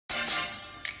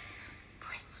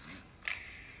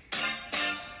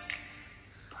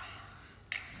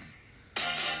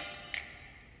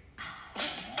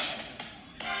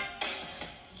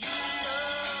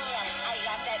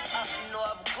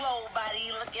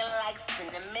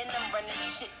running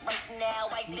shit right now.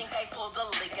 I think I pulled a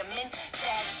ligament.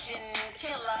 Fashion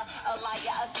killer, a liar,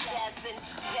 assassin.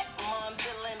 Vet mom,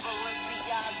 villain,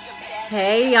 Balenciaga.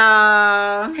 Hey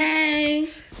y'all. Hey.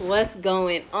 What's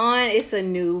going on? It's a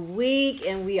new week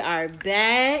and we are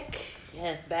back.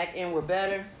 Yes, back and we're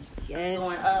better. Yes.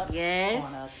 Going up. Yes.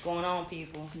 Going up. Going on,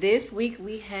 people. This week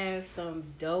we have some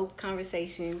dope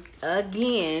conversations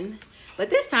again. But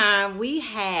this time we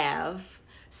have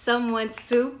someone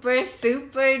super,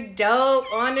 super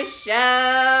dope on the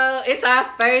show. It's our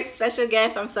first special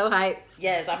guest. I'm so hyped.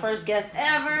 Yes, our first guest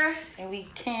ever. And we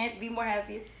can't be more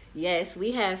happy. Yes,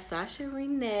 we have Sasha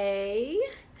Renee.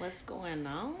 What's going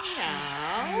on, y'all?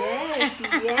 Yes,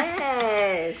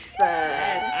 yes.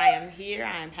 Yes, I am here.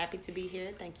 I am happy to be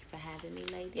here. Thank you for having me,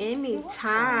 ladies.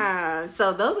 Anytime.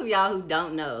 So those of y'all who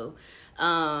don't know,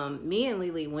 me and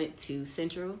Lily went to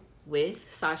Central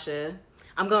with Sasha.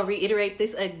 I'm going to reiterate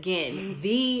this again.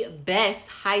 The best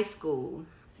high school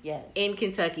in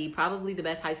Kentucky. Probably the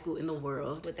best high school in the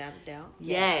world. Without a doubt.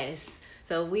 Yes.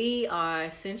 So we are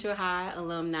Central High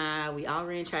alumni. We all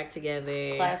ran track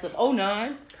together. Class of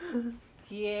 09.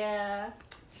 Yeah.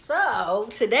 So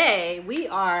today we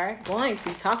are going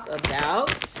to talk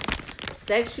about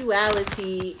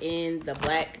sexuality in the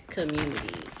Black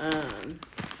community.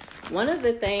 One of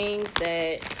the things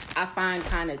that I find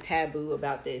kind of taboo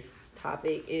about this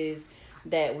topic is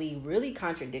that we really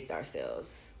contradict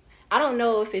ourselves. I don't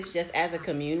know if it's just as a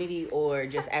community or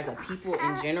just as a people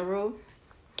in general,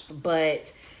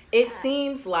 but it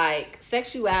seems like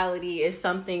sexuality is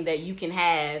something that you can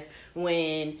have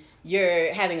when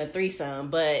you're having a threesome,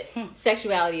 but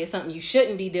sexuality is something you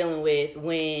shouldn't be dealing with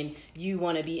when you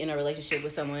want to be in a relationship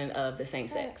with someone of the same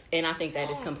sex. And I think that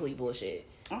is complete bullshit.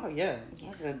 Oh, yeah.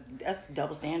 That's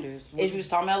double standards. What you was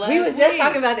talking about last We was week. just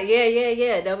talking about that.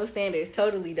 Yeah. Double standards.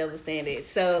 Totally double standards.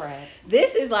 So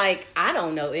this is like, I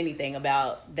don't know anything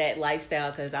about that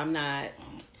lifestyle because I'm not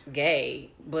gay,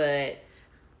 but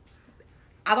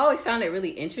I've always found it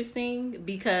really interesting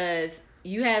because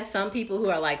you have some people who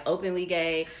are like openly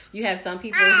gay. You have some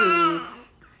people who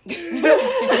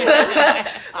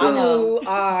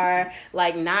are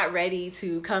like not ready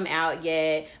to come out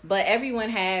yet, but everyone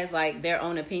has like their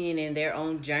own opinion and their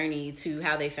own journey to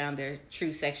how they found their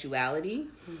true sexuality.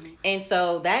 And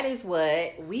so that is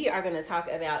what we are going to talk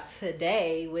about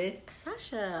today with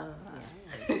Sasha.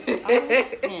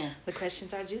 The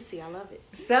questions are juicy. I love it.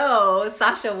 So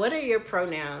Sasha, what are your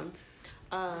pronouns?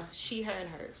 She, her, and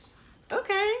hers.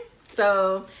 Okay.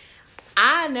 So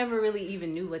I never really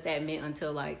even knew what that meant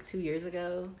until like 2 years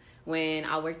ago when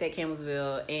I worked at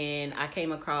Campbellsville and I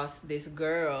came across this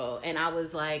girl and I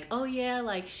was like, oh yeah,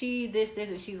 like she this,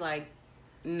 and she's like,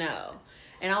 no.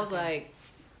 And I was like,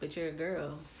 but you're a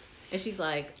girl. And she's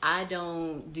like, I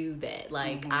don't do that.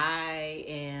 Like, I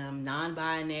am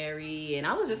non-binary. And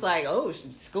I was just like, oh,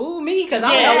 school me because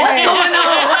I don't know what's going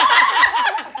on.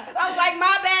 I was like,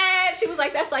 my bad. She was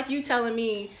like, that's like you telling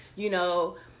me, you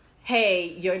know,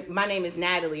 hey, my name is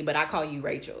Natalie, but I call you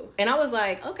Rachel. And I was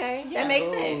like, okay, that makes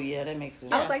sense. Oh, yeah, that makes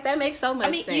sense. I was like, that makes so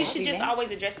much sense. You should just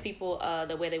always address people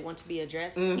the way they want to be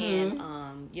addressed. And,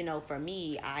 for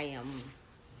me, I am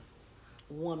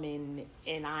woman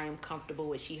and I am comfortable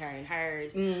with she, her, and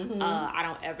hers. I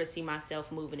don't ever see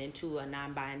myself moving into a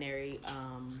non-binary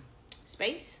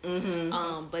space.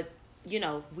 But,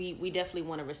 we definitely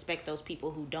want to respect those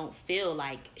people who don't feel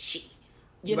like she.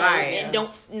 And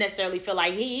don't necessarily feel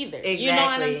like he either. Exactly. You know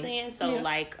what I'm saying? So,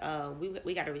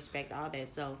 we got to respect all that.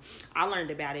 So, I learned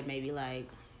about it maybe like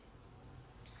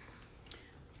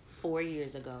 4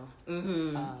 years ago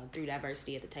through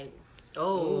Diversity at the Table.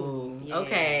 Oh,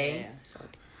 okay.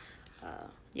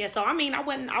 Yeah. So, I mean, I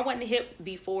wasn't hip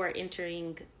before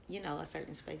entering, a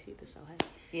certain space either. So, hey.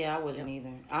 Yeah, I wasn't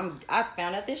either. I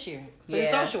found out this year through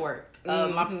social work.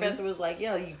 My professor was like,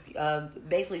 you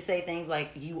basically say things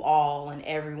like you all and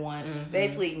everyone,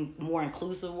 basically more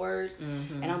inclusive words.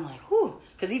 And I'm like, whew.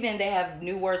 Because even they have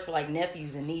new words for like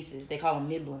nephews and nieces. They call them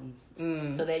nibblings.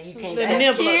 So that you can't say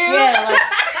nibblers. Yeah, like,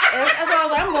 that's why I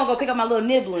was like, I'm going to go pick up my little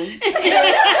nibbling.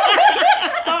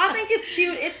 So I think it's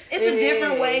cute. It's a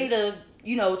different way to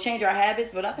change our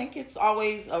habits, but I think it's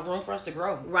always a room for us to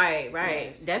grow. Right.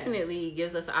 Yes, definitely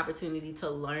gives us an opportunity to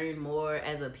learn more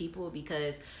as a people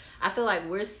because I feel like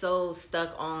we're so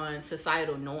stuck on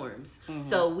societal norms.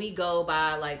 So we go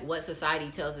by like what society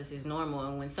tells us is normal,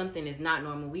 and when something is not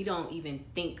normal, we don't even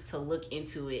think to look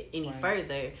into it any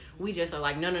further. We just are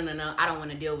like, no, I don't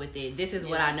want to deal with it. This is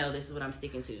what I know. This is what I'm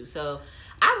sticking to. So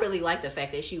I really like the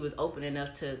fact that she was open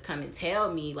enough to come and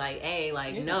tell me, like, hey,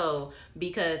 like, no,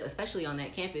 because especially on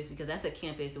that campus, because that's a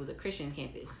campus, it was a Christian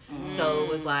campus. So it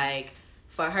was like,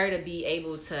 for her to be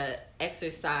able to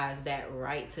exercise that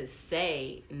right to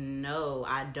say, no,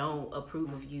 I don't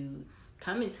approve of you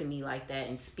coming to me like that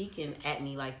and speaking at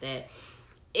me like that,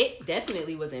 it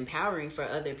definitely was empowering for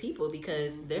other people,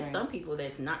 because there's some people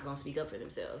that's not going to speak up for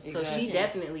themselves. Exactly. So she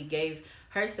definitely gave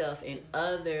herself and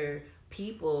other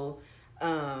people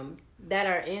that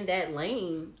are in that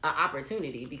lane an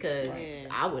opportunity, because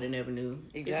I would have never knew.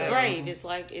 Exactly. It's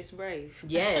brave. It's brave.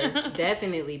 Yes,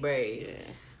 definitely brave.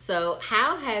 Yeah. So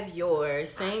how have your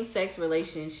same-sex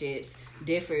relationships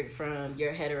differed from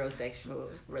your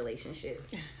heterosexual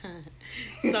relationships?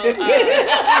 So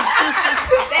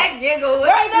that giggle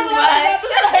was too much.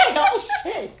 Oh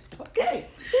shit. Okay.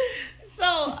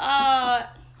 So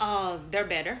they're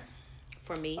better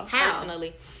for me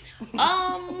personally.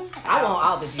 I want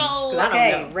all the juice. So I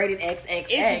don't know. Rated XXX.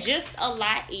 It's just a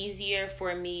lot easier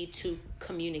for me to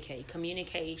communicate.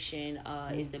 Communication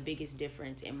is the biggest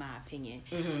difference, in my opinion.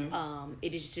 Mm-hmm.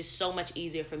 It is just so much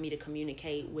easier for me to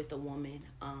communicate with a woman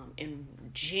and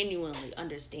genuinely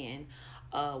understand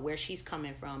where she's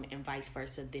coming from, and vice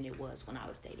versa, than it was when I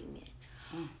was dating men.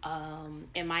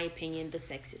 In my opinion, the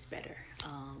sex is better.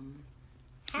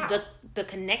 The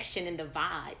connection and the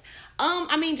vibe.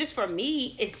 I mean, just for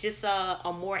me, it's just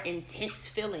a more intense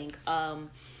feeling.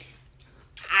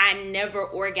 I never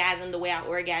orgasmed the way I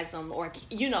orgasm, or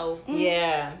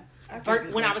Yeah.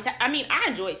 When I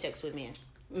enjoyed sex with men.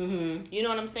 Mm-hmm. You know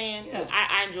what I'm saying? Yeah.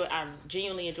 I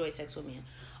genuinely enjoy sex with men.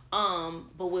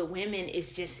 But with women,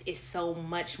 it's so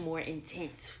much more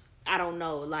intense. I don't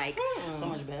know, like so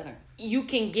much better. You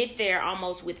can get there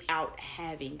almost without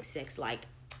having sex, like.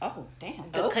 Oh, damn.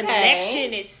 The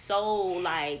connection is so,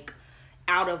 like,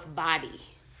 out of body.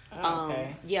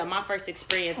 Okay. Yeah, my first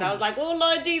experience, I was like, oh,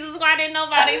 Lord Jesus, why didn't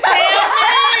nobody tell me?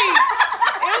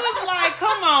 It was like,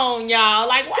 come on, y'all.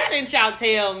 Like, why didn't y'all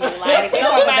tell me? Like, they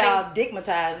talk about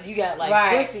dickmatized. You got,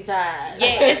 like, pussy ties.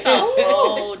 Yeah, it's a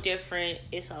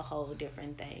whole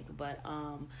different thing. But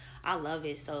I love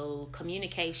it. So,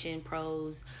 communication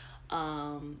pros,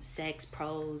 sex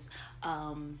pros,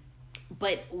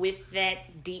 but with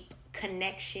that deep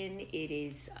connection, it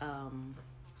is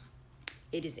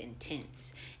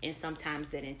intense, and sometimes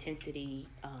that intensity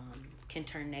can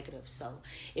turn negative. So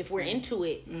if we're into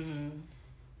it,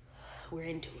 we're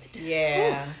into it.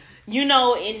 Yeah. You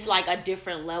know, it's like a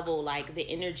different level. Like the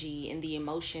energy and the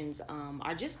emotions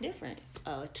are just different.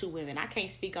 Two women. I can't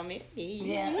speak on it.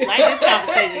 Yeah. Like this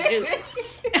conversation just.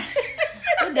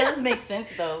 It does make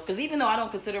sense though, because even though I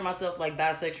don't consider myself like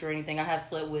bisexual or anything, I have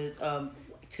slept with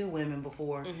two women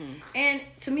before, and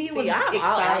to me it was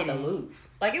exciting. The loop.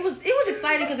 Like it was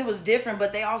exciting because it was different,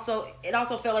 but it also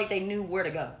felt like they knew where to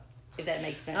go, if that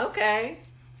makes sense. Okay.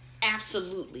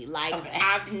 Absolutely. Like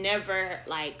I've never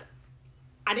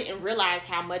I didn't realize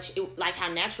how much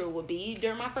how natural it would be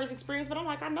during my first experience, but I'm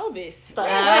like, I know this.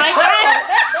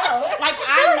 I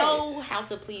know how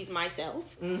to please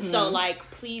myself. Mm-hmm. So like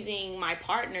pleasing my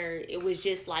partner, it was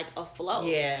just like a flow.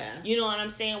 Yeah. You know what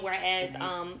I'm saying? Whereas,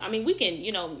 I mean, we can,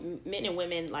 men and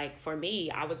women, like for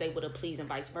me, I was able to please and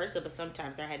vice versa, but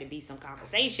sometimes there had to be some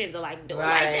conversations of like, do it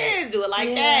like this, do it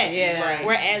like that. Yeah. Right.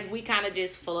 Whereas we kind of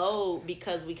just flowed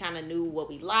because we kind of knew what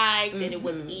we liked, and it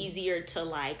was easier to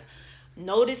like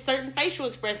notice certain facial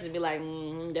expressions and be like,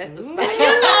 that's the spot,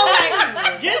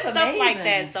 just stuff amazing. Like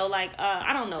that. So like,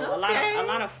 I don't know, a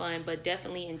lot of fun, but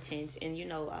definitely intense. And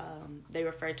they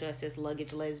refer to us as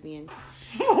luggage lesbians.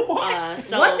 What?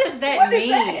 What does that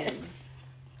mean?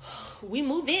 We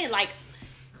move in like,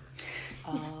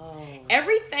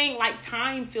 everything, like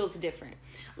time feels different.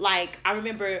 Like I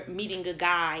remember meeting a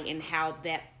guy and how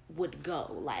that would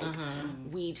go. Like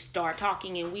we'd start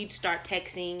talking and we'd start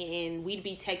texting, and we'd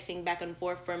be texting back and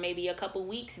forth for maybe a couple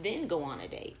weeks, then go on a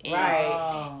date.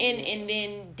 And, and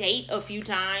then date a few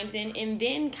times, and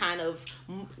then kind of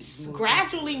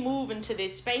gradually move into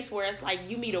this space where it's like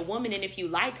you meet a woman, and if you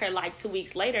like her, like 2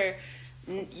 weeks later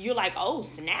you're like, oh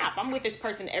snap, I'm with this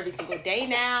person every single day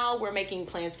now. We're making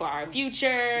plans for our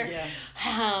future.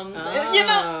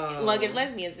 Luggage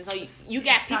lesbians. And so you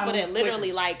got people that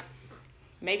literally like,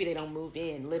 maybe they don't move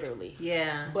in literally.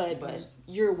 Yeah. But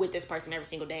you're with this person every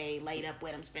single day, laid up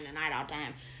with them, spend the night all the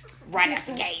time, right out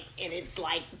the gate. And it's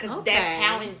like, because that's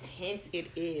how intense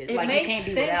it is. It like makes you can't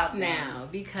be without now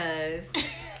because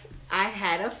I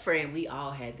had a friend. We all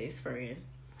had this friend.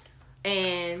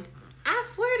 And I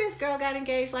swear this girl got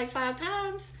engaged like 5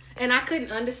 times. And I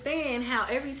couldn't understand how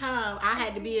every time I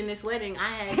had to be in this wedding, I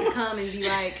had to come and be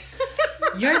like,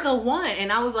 you're the one.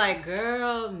 And I was like,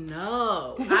 girl,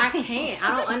 no, I can't.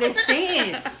 I don't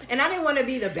understand. And I didn't want to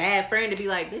be the bad friend to be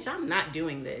like, bitch, I'm not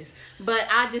doing this. But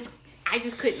I just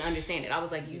couldn't understand it. I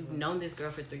was like, you've known this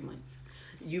girl for 3 months.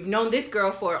 You've known this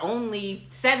girl for only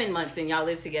 7 months and y'all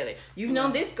live together. You've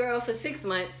known this girl for 6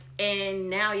 months and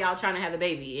now y'all trying to have a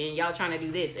baby and y'all trying to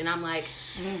do this. And I'm like,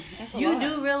 you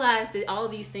do realize that all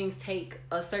these things take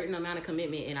a certain amount of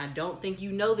commitment, and I don't think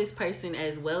you know this person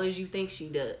as well as you think she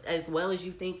does, as well as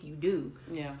you think you do.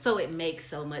 Yeah. So it makes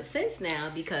so much sense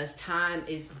now because time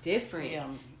is different. Yeah.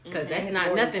 Because And that's it's not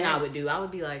more nothing I intense. would do. I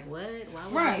would be like, what?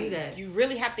 Why would you do that? You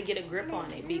really have to get a grip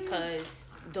on it because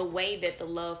the way that the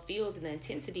love feels and the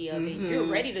intensity of it, you're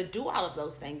ready to do all of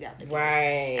those things out the gate.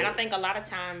 Right. And I think a lot of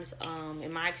times,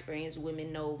 in my experience,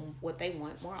 women know what they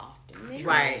want more often. than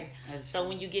Right. men. So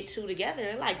when you get two together,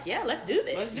 they're like, yeah, let's do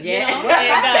this. Yeah. You know?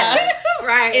 And,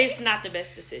 Right. it's not the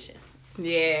best decision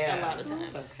Yeah. a lot of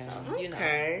times. okay. So, you know,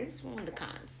 Okay. it's one of the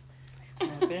cons.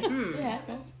 It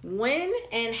happens. When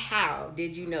and how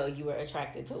did you know you were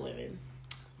attracted to women?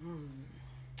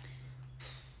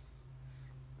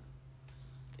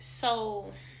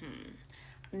 So,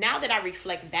 now that I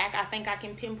reflect back, I think I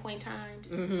can pinpoint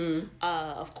times.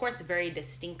 Of course, very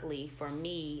distinctly for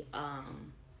me,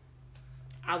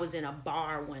 I was in a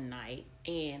bar one night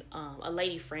and a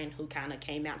lady friend who kind of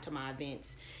came out to my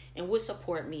events and would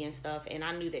support me and stuff. And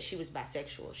I knew that she was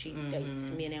bisexual. She dates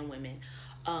men and women.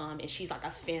 And she's like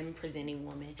a femme presenting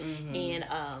woman. And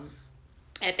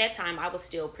at that time, I was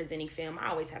still presenting femme. I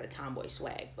always had a tomboy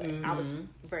swag, but I was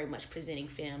very much presenting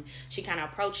femme. She kind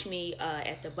of approached me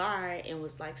at the bar and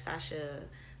was like, Sasha,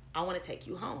 I want to take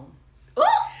you home. Ooh.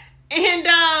 And in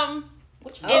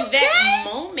that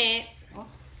moment,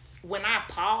 when I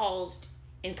paused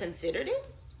and considered it,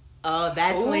 Oh,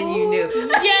 that's when you knew.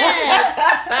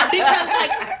 yeah, because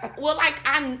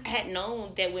I had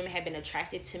known that women had been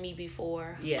attracted to me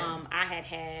before. Yeah. I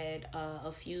had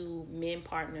a few men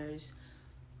partners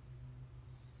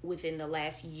within the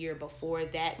last year before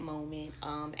that moment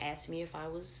asked me if I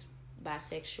was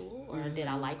bisexual or did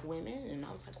I like women, and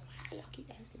I was like, why y'all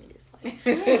keep asking me this? Like,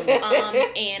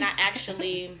 and I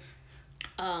actually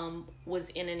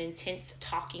was in an intense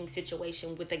talking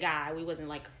situation with a guy. We wasn't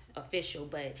like official,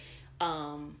 but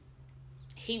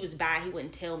he was bi. He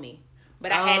wouldn't tell me,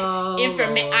 but I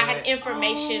had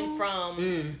information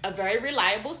from a very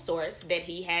reliable source that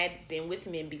he had been with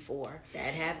men before.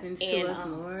 That happens to us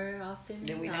more often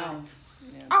Then we not. know.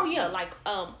 Oh yeah, like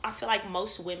I feel like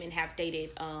most women have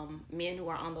dated men who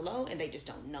are on the low and they just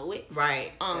don't know it.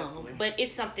 Right. But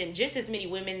it's something. Just as many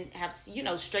women have,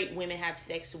 straight women have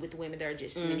sex with women. There are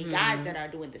just as many guys that are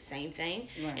doing the same thing,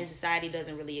 and society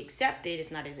doesn't really accept it.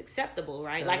 It's not as acceptable,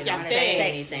 right? So like they y'all don't said,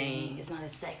 say anything. It's not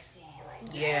as sexy.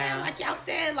 Yeah. like y'all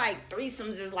said, like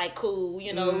threesomes is like cool,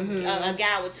 a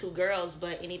guy with two girls,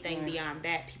 but anything beyond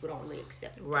that, people don't really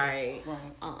accept it. Right.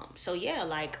 So yeah,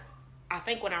 like I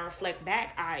think when I reflect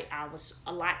back, I was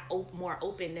a lot more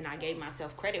open than I gave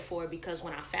myself credit for, because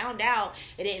when I found out,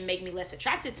 it didn't make me less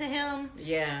attracted to him.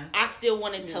 Yeah. I still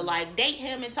wanted to like date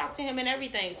him and talk to him and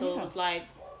everything. So it was like,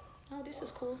 oh, this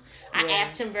is cool. I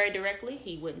asked him very directly.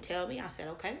 He wouldn't tell me. I said,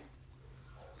 okay.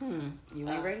 You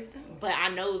ain't ready to tell. But I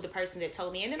know the person that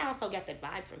told me, and then I also got that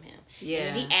vibe from him. Yeah.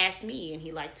 And then he asked me, and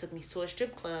he like took me to a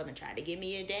strip club and tried to give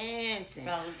me a dance and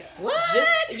What? just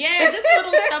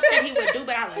little stuff that he would do.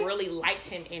 But I really liked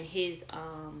him, and his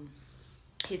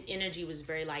energy was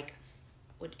very like,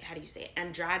 how do you say it?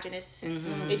 Androgynous.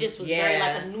 It just was very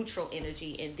like a neutral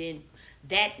energy. And then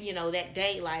that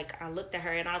day, like I looked at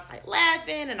her and I was like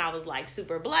laughing and I was like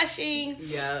super blushing.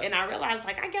 Yeah. And I realized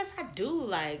like, I guess I do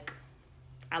like,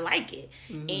 I like it.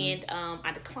 And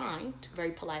I declined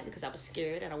very politely because I was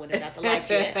scared and I wouldn't have got the life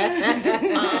yet.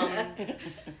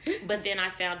 But then I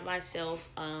found myself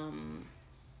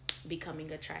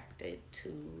becoming attracted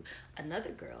to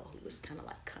another girl who was kind of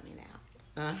like coming out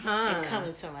and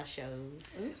coming to my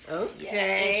shows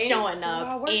Okay. and showing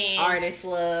up. And Artist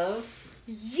love.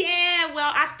 yeah,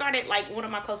 well, I started, like, one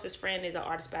of my closest friends is an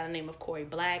artist by the name of Corey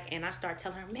Black, and I started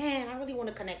telling her, man, I really want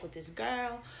to connect with this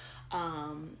girl.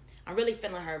 I'm really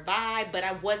feeling her vibe, but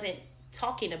I wasn't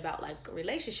talking about, like,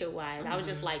 relationship-wise. I was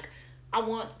just like, I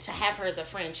want to have her as a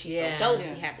friend. She's so dope.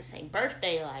 We have the same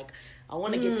birthday. Like, I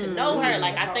want to get to know her.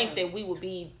 Like, I think that we would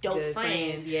be dope Good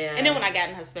friends, yeah. And then when I got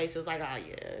in her space, it was like, oh,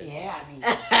 yeah. Yeah, I mean,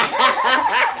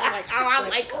 I was like, oh, I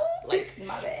like her. Like,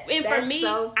 my bad. and for That's me,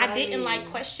 so I didn't, funny. like,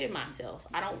 question myself.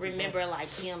 I don't remember, like,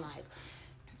 being like,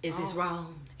 Is this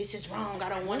wrong? this is wrong. I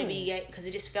don't want to be gay, because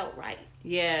it just felt right.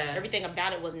 Yeah. Everything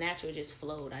about it was natural. It just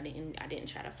flowed. I didn't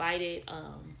try to fight it.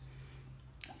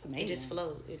 That's amazing. It just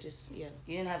flowed. It just, yeah.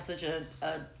 You didn't have such a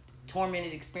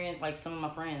tormented experience like some of my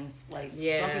friends. Like some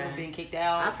Yeah. people been kicked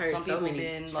out. I've heard some so people many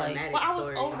been like. traumatic Well, I was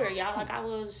stories. older, y'all. Like, I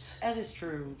was That is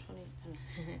true. 20,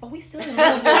 But we still in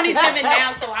 27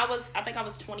 now, so I think I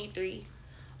was 23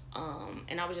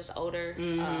 and I was just older.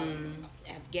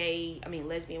 Have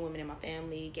lesbian women in my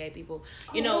family, gay people,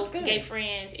 gay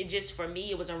friends. It just, for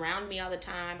me, it was around me all the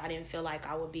time. I didn't feel like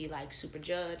I would be like super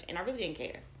judged, and I really didn't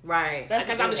care. Right.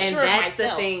 Because I was sure of myself.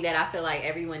 That's the thing that I feel like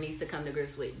everyone needs to come to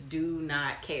grips with. Do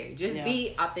not care. Just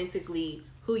be authentically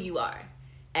who you are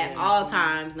at all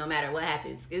times, no matter what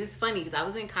happens. It's funny because I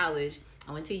was in college.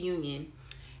 I went to Union,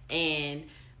 and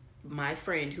my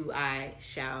friend, who I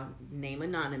shall name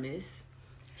anonymous,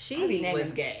 she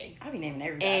was gay. I be naming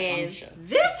everybody and on the show.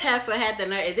 This heifer had the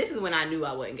nerve, and this is when I knew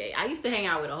I wasn't gay. I used to hang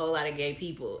out with a whole lot of gay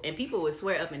people, and people would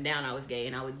swear up and down I was gay,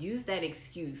 and I would use that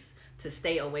excuse to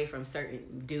stay away from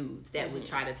certain dudes that would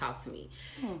try to talk to me.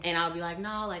 And I would be like,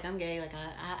 no, like, I'm gay, like,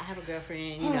 I have a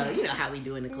girlfriend, you know how we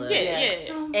do in the club.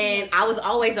 Yeah. And I was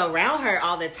always around her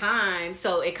all the time,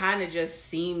 so it kind of just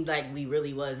seemed like we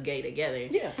really was gay together.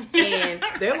 Yeah. And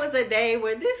there was a day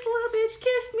where this little bitch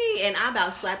kissed me, and I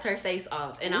about slapped her face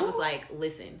off. And I was like,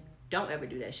 listen, don't ever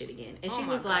do that shit again. And she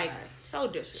was like, so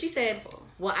disrespectful. she said,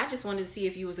 well, I just wanted to see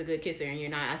if you was a good kisser, and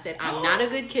you're not. I said, I'm not a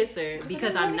good kisser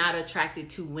because I'm not attracted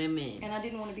to women. And I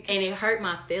didn't want to be kissed. And it hurt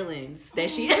my feelings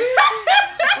that she...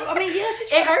 I mean,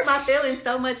 yeah, it hurt my feelings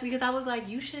so much because I was like,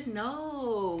 you should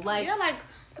know. Like, you're like,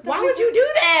 why would you do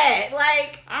that?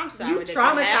 Like, I'm sorry. You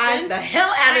traumatized the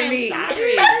hell out of me.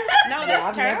 Sorry. No, that's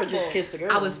I've terrible. never just kissed a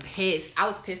girl. I was pissed. I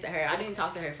was pissed at her. I didn't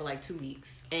talk to her for like 2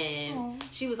 weeks. And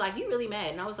she was like, you really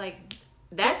mad? And I was like,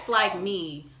 that's like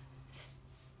me.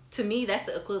 To me, that's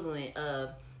the equivalent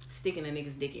of sticking a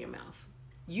nigga's dick in your mouth.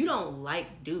 You don't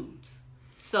like dudes.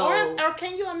 So, or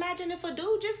can you imagine if a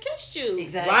dude just kissed you?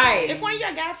 Exactly. Right. If one of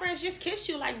your guy friends just kissed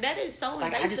you, like, that is so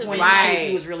Like, invasive. I just wanted to see if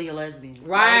he was really a lesbian.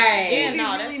 Right. Yeah, You'd be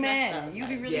no, really that's mad. messed up. You'd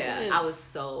be really yeah, pissed. I was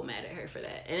so mad at her for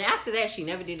that. And after that, she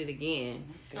never did it again.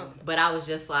 Okay. But I was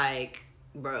just like,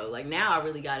 bro, like, now I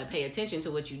really got to pay attention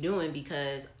to what you're doing,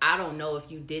 because I don't know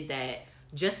if you did that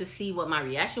just to see what my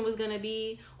reaction was going to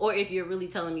be, or if you're really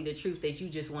telling me the truth that you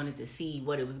just wanted to see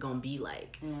what it was going to be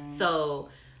like. So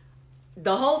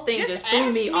the whole thing just threw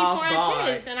ask me off for a guard.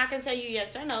 kiss, and I can tell you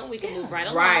yes or no. We can move right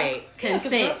along. Right. Yeah,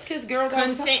 Consent. kiss girls all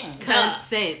the time.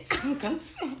 Consent.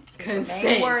 Consent. Consent.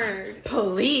 Main word.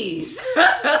 Please.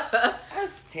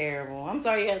 That's terrible. I'm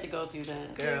sorry you had to go through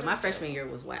that. Girl, my freshman year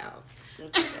was wild.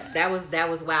 That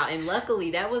was wild. And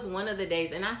luckily, that was one of the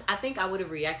days, and I think I would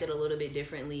have reacted a little bit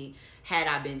differently had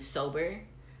I been sober,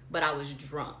 but I was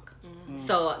drunk.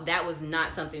 So that was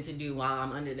not something to do while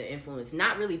I'm under the influence.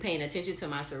 Not really paying attention to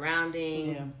my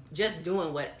surroundings, just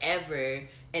doing whatever,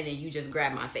 and then you just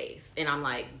grab my face. And I'm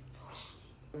like,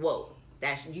 whoa,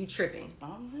 that's you tripping.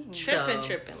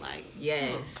 Tripping, like.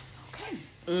 Yes. Okay.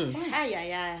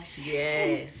 Hi.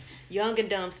 Yes. Young and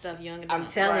dumb stuff, young and dumb. I'm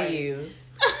telling you.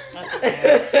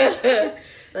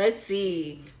 Let's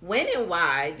see. When and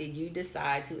why did you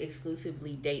decide to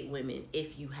exclusively date women,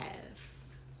 if you have?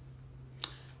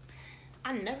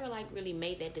 I never really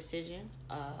made that decision.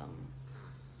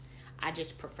 I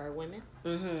just prefer women.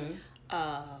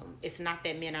 It's not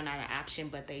that men are not an option,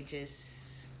 but they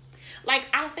just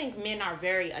I think men are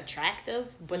very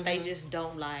attractive, but they just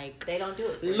don't They don't do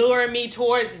it. lure me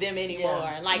towards them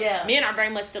anymore. Yeah. Men are very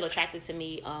much still attracted to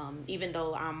me, even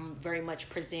though I'm very much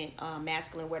present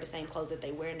masculine, wear the same clothes that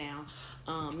they wear now.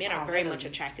 Men are very much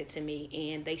attracted to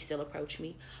me, and they still approach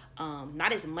me.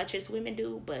 Not as much as women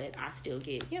do, but I still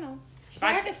get,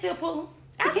 I can still pull them.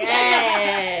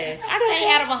 Yes. I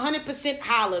say out of 100%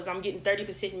 hollers, I'm getting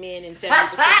 30% men and 70%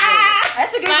 women.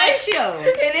 That's a good ratio.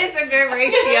 It is a good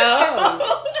ratio.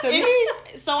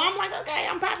 So I'm like, okay,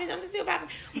 I'm popping, I'm still popping.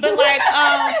 But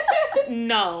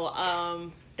no,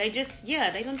 they just,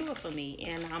 they don't do it for me.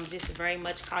 And I'm just very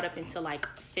much caught up into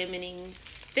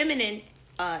feminine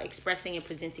expressing and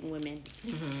presenting women.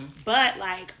 But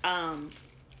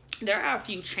there are a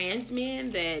few trans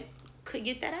men that could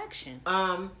get that action.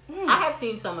 I have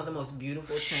seen some of the most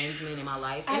beautiful trans men in my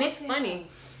life. And it's funny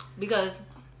because,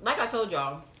 like I told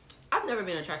y'all, I've never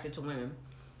been attracted to women.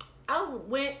 I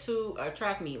went to a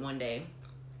track meet one day.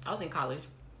 I was in college.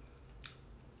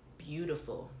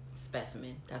 Beautiful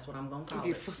specimen. That's what I'm going to call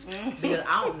it. specimen. Because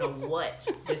I don't know what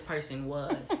this person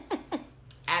was.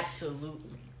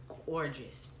 Absolutely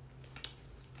gorgeous.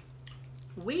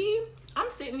 I'm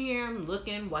sitting here, I'm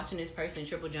looking, watching this person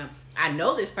triple jump. I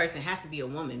know this person has to be a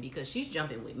woman because she's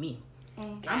jumping with me.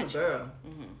 I'm a girl.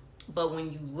 But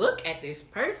when you look at this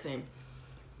person,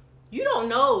 you don't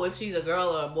know if she's a girl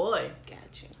or a boy.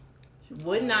 Gotcha. She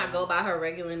would not go by her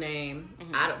regular name.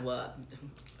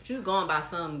 She was going by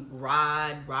some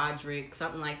Roderick,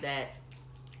 something like that.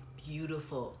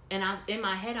 Beautiful. And in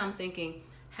my head, I'm thinking,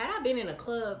 had I been in a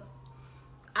club,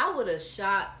 I would have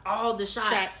shot all the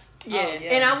shots. Yeah.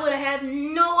 And I would have had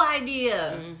no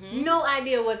idea. No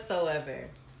idea whatsoever.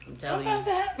 I'm telling Sometimes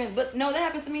you. it happens, but no, that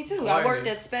happened to me too. I worked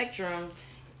at Spectrum.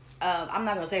 I'm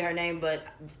not gonna say her name, but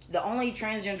the only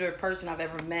transgender person I've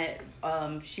ever met,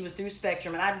 she was through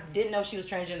Spectrum, and I didn't know she was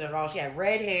transgender at all. She had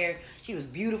red hair. She was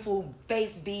beautiful,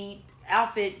 face beat,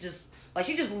 outfit just like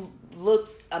she just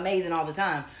looks amazing all the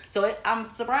time. So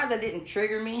I'm surprised that didn't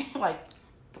trigger me,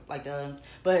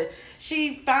 but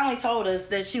she finally told us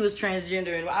that she was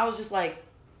transgender, and I was just like,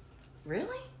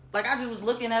 really? Like I just was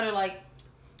looking at her like.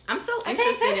 I'm so I can't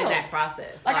interested tell. in that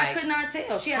process. Like I could not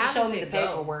tell. She had to show me the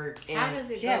paperwork. And how does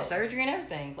it she go? had surgery and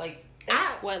everything. Like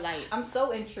I'm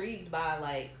so intrigued by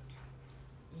like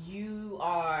you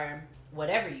are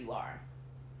whatever you are,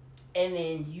 and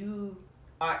then you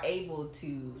are able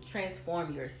to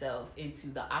transform yourself into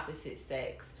the opposite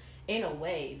sex in a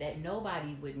way that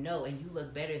nobody would know, and you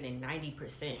look better than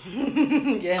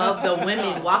 90% of the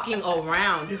women walking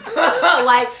around.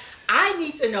 Like, I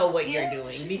need to know what you're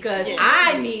doing because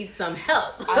I need some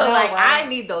help. I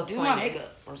need those do pointers. my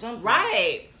makeup or something.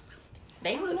 Right.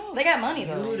 They look they got money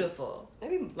though. beautiful.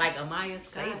 Like Amaya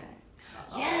Scott.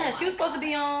 Yeah, she was supposed to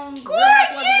be on.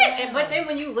 But then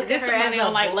when you look Is at this her as somebody a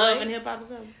on like boy, Love and Hip Hop or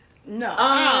something?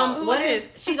 No. what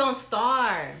is she's on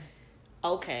Star.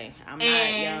 Okay, I'm not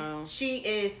And young. she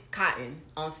is Cotton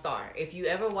on Star. If you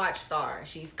ever watch Star,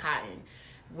 she's Cotton.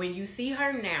 When you see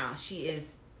her now, she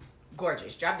is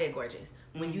gorgeous, drop dead gorgeous.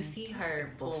 When you see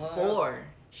her before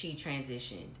she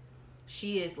transitioned,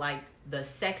 she is like the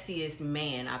sexiest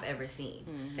man I've ever seen.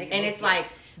 And it's like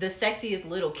the sexiest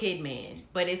little kid man,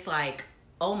 but it's like,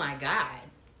 oh my God.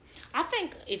 I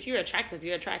think if you're attractive,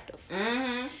 you're attractive.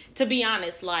 Mm-hmm. To be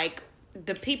honest, like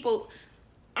the people,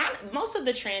 most of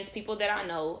the trans people that I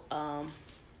know,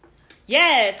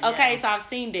 yes, okay, so I've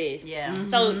seen this. Yeah.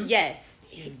 So yes,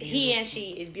 he and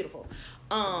she is beautiful.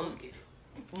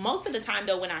 Most of the time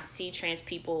though, when I see trans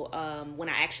people, when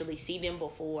I actually see them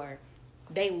before,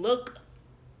 they look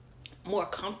more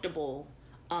comfortable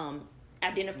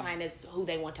identifying as who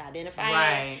they want to identify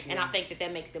as, and I think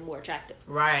that makes them more attractive,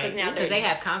 Right? Because now because they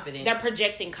have confidence. they're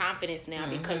projecting confidence now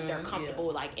because they're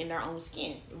comfortable like in their own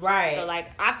skin, Right. So like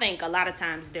I think a lot of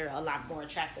times they're a lot more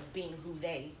attractive being who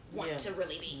they want to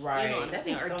really be, Right. You know what I'm That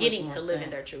saying, makes or so getting much to more live in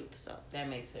sense. their truth. So That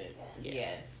makes sense.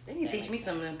 Yes. They need to teach me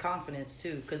some of them confidence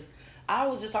too, because I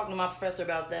was just talking to my professor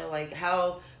about that, like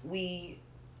how we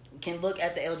can look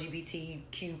at the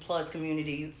LGBTQ plus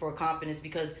community for confidence,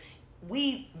 because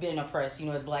we've been oppressed,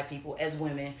 as Black people, as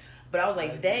women. But I was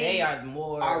like, they are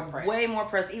more oppressed. way more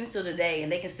oppressed, even still today,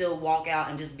 and they can still walk out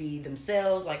and just be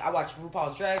themselves. Like I watch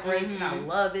RuPaul's Drag Race, and I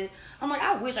love it. I'm like,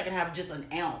 I wish I could have just an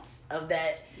ounce of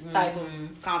that type of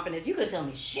confidence. You couldn't tell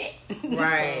me shit,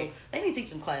 Right? So they need to teach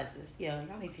some classes. Yeah,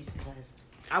 y'all need to teach some classes.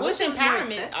 It's wish it was more empowerment.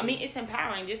 accepted. I mean, it's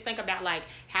empowering. Just think about like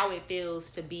how it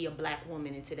feels to be a Black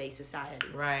woman in today's society.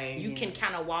 Right. You can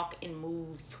kind of walk and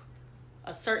move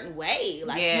a certain way,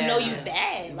 like Yeah. you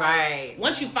bad, like, Right.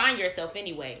 Once you find yourself,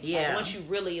 anyway, like, Yeah. once you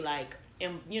really like,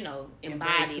 embody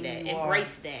Embrace that, who you are.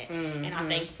 embrace that, and I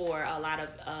think for a lot of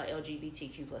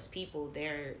LGBTQ plus people,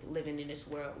 they're living in this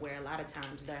world where a lot of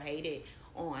times they're hated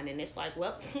on, and it's like,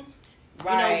 well.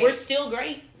 Right. We're still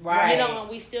great. Right. And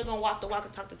we still gonna walk the walk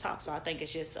and talk the talk. So I think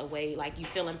it's just a way, like, you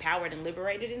feel empowered and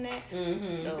liberated in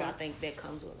that. So I think that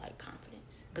comes with, like,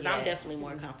 confidence. Because I'm Yes. definitely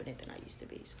more confident than I used to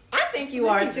be. So. I think you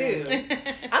are too.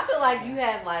 I feel like you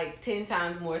have like 10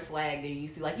 times more swag than you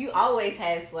used to. Like you always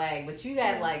had swag, but you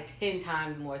got like 10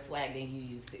 times more swag than you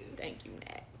used to. Thank you,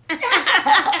 Nat.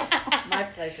 My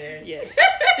pleasure. Yes.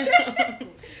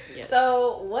 Yes.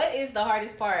 So, what is the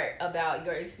hardest part about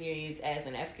your experience as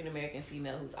an African American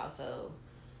female who's also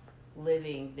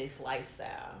living this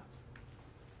lifestyle?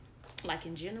 Like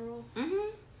in general,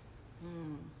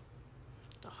 Mm-hmm.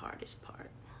 the hardest part.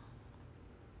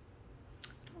 I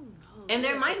don't know. And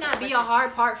there That's might a not tough be a question.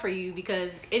 hard part for you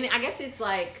because, and I guess it's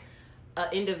like an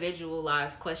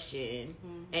individualized question,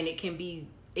 and it can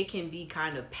be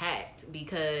kind of packed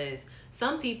because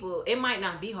some people, it might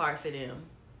not be hard for them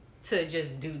to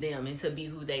just do them and to be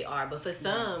who they are, but for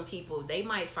some people, they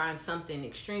might find something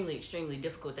extremely, extremely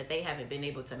difficult that they haven't been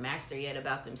able to master yet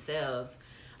about themselves,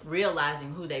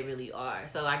 realizing who they really are.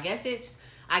 So I guess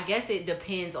it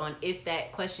depends on if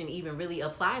that question even really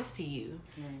applies to you.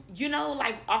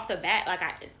 Like off the bat, like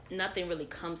nothing really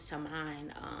comes to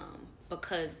mind.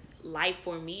 Because life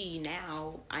for me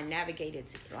now, I navigate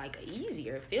it like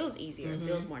easier. It feels easier. It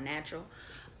feels more natural.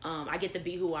 I get to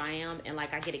be who I am, and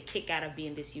like I get a kick out of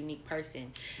being this unique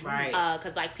person. Right.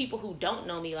 Because like people who don't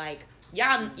know me, like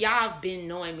y'all have been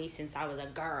knowing me since I was a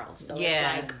girl. So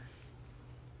Yeah. it's like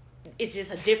it's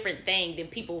just a different thing than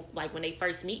people, like, when they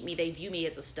first meet me, they view me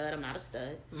as a stud. I'm not a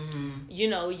stud. You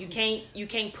know, you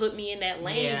can't put me in that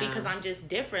lane because I'm just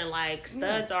different. Like,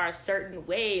 studs are a certain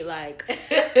way, like,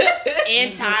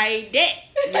 anti-dick,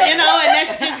 you know, and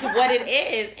that's just what it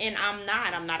is. And I'm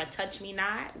not a touch me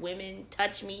not. Women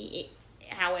touch me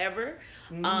however.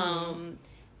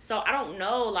 So I don't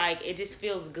know, like, it just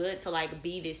feels good to, like,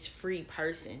 be this free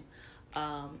person.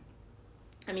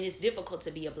 I mean, it's difficult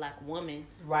to be a black woman.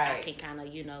 Right. I can kind of,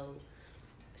 you know,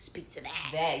 speak to that.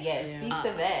 Speak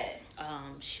to that.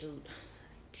 Shoot.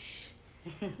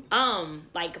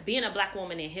 Like, being a black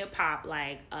woman in hip hop,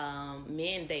 like,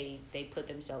 men, they put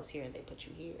themselves here and they put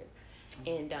you here.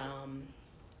 And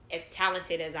as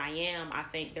talented as I am, I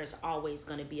think there's always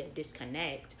going to be a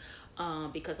disconnect.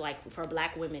 Because, like, for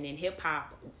black women in hip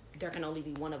hop, there can only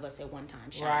be one of us at one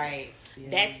time. Right. Yeah.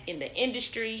 That's in the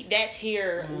industry. That's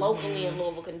here locally in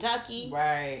Louisville, Kentucky.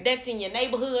 Right. That's in your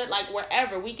neighborhood. Like,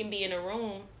 wherever we can be in a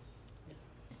room.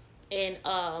 And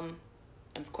of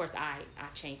course, I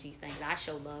change these things. I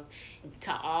show love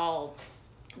to all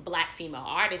black female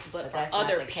artists, but for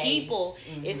other people,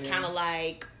 it's kind of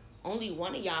like only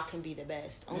one of y'all can be the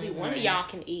best. Only one of y'all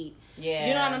can eat. Yeah.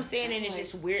 You know what I'm saying? And it's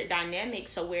just weird dynamic.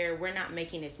 So where we're not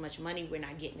making as much money, we're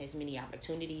not getting as many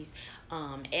opportunities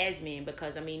as men,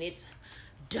 because I mean, it's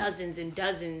dozens and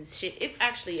dozens.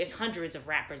 It's hundreds of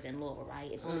rappers in Louisville,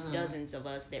 right? It's only dozens of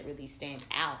us that really stand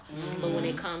out. But when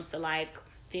it comes to, like,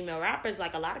 female rappers,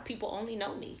 like, a lot of people only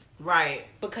know me. Right.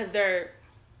 Because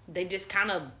they just kind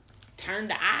of turn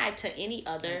the eye to any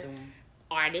other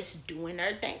artist doing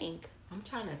their thing. I'm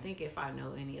trying to think if I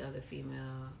know any other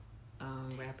female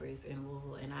rappers in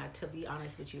Louisville, and to be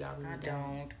honest with you, I really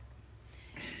don't.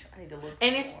 I need to look.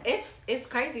 And it's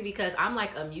crazy because I'm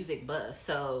like a music buff,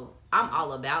 so I'm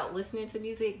all about listening to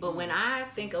music. But when I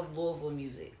think of Louisville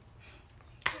music,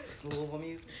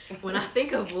 when I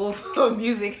think of Louisville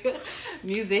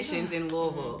musicians in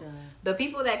Louisville, the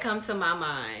people that come to my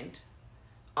mind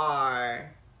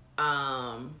are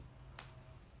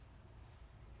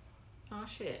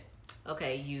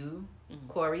you,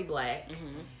 Corey Black.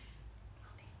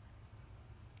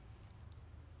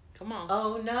 Come on.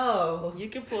 Oh no. You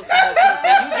can pull some more people.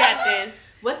 You got this.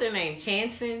 What's her name?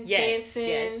 Chanson? Yes,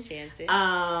 Chanson.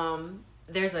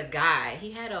 There's a guy.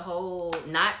 He had a whole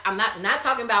I'm not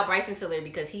talking about Bryson Tiller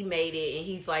because he made it and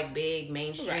he's like big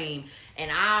mainstream. Right.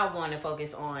 And I want to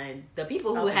focus on the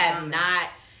people who have not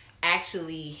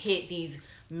actually hit these $1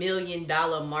 million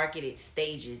marketed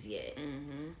stages yet.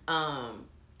 I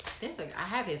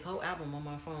have his whole album on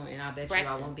my phone, and I bet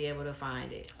Braxton. You I won't be able to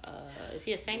find it. Is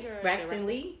he a singer? Braxton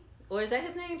Lee? Or is that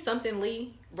his name? Something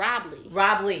Lee? Rob Lee.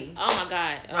 Rob Lee. Oh my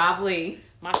God. Rob Lee.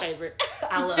 My favorite.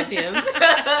 I love him.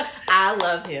 I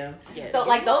love him. Yes. So,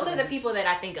 like, those are the people that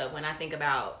I think of when I think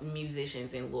about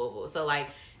musicians in Louisville. So, like,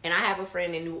 and I have a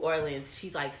friend in New Orleans.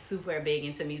 She's, like, super big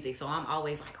into music. So, I'm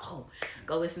always like, oh,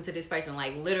 go listen to this person.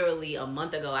 Like, literally a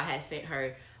month ago, I had sent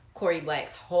her Corey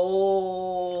Black's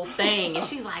whole thing. And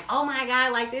she's like, oh, my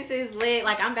God, like, this is lit.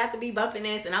 Like, I'm about to be bumping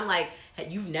this. And I'm like,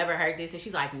 you've never heard this? And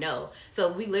she's like, no.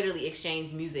 So we literally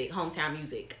exchange music, hometown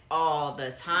music, all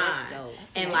the time. That's dope.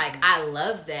 That's and, amazing. like, I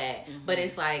love that. But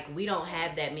it's like, we don't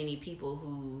have that many people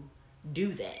who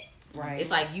do that. Right.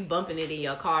 It's like you bumping it in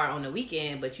your car on the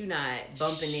weekend, but you're not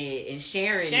bumping it and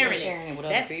sharing it with other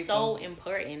that's people. So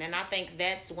important. And I think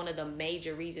that's one of the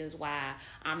major reasons why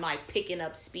I'm, like, picking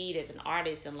up speed as an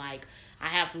artist. And, like, I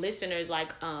have listeners,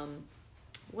 like,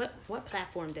 what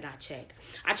platform did I check?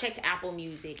 I checked Apple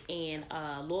Music, and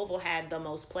Louisville had the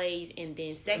most plays, and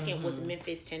then second was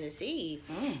Memphis, Tennessee.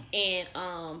 And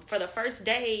for the first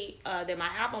day that my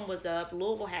album was up,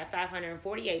 Louisville had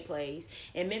 548 plays,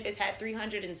 and Memphis had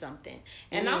 300 and something.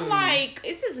 And I'm like,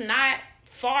 this is not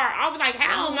far. I was like,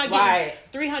 how am I getting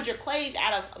 300 plays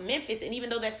out of Memphis? And even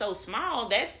though that's so small,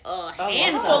 that's a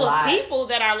handful of people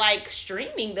that are, like,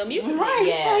 streaming the music. Right.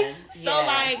 Yeah. So,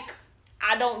 like,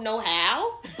 I don't know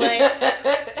how,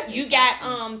 but you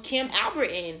got Kim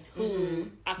Albertin,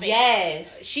 who I think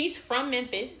she's from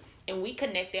Memphis, and we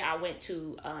connected. I went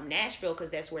to Nashville because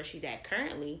that's where she's at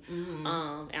currently. And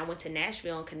I went to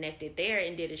Nashville and connected there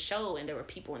and did a show, and there were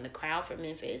people in the crowd from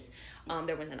Memphis.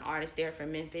 There was an artist there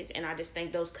from Memphis, and I just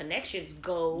think those connections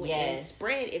go and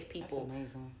spread if people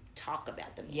talk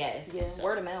about them. Yes.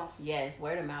 Word of mouth. Yes,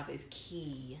 word of mouth is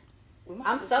key.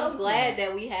 I'm so glad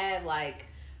that we have, like,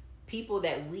 people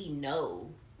that we know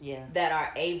that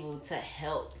are able to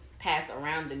help pass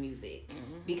around the music,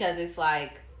 because it's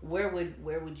like, where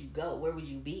would you go? Where would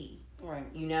you be? Right.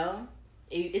 You know,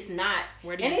 it's not.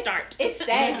 Where do you start? It's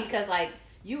sad because, like,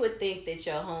 you would think that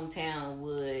your hometown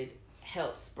would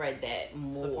help spread that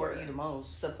more. Support you the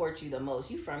most. Support you the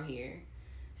most. You from here.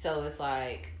 So it's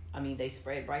like, I mean, they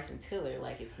spread Bryson Tiller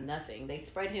like it's nothing. They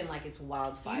spread him like it's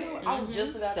wildfire. You know, I was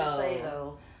just about to say,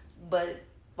 though, but,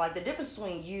 like, the difference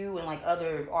between you and, like,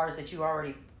 other artists that you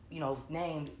already, you know,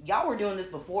 named, y'all were doing this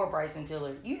before Bryson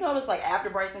Tiller. You notice, like, after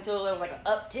Bryson Tiller, there was, like, an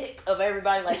uptick of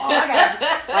everybody, like, oh, I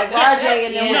gotta, like, RJ,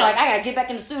 and then was like, I gotta get back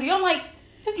in the studio. I'm like,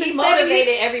 he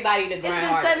motivated everybody to grind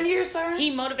harder. It's been 7 years, sir. He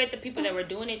motivated the people that were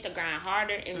doing it to grind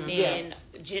harder, and then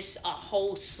just a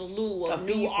whole slew of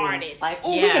new artists. Like,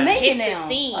 oh, we can make it now. The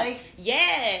scene. Like,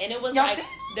 and it was like,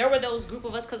 there were those group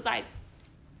of us, because, like,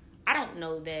 I don't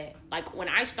know that, like, when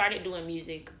I started doing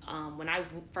music, when I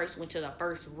first went to the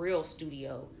first real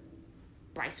studio,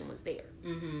 Bryson was there.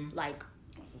 Like,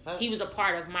 he was a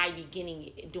part of my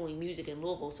beginning doing music in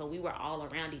Louisville, so we were all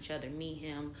around each other, me,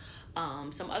 him,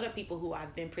 some other people who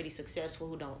I've been pretty successful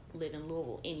who don't live in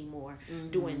Louisville anymore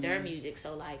doing their music.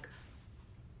 So, like,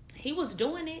 he was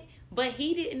doing it, but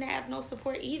he didn't have no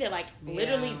support either. Like,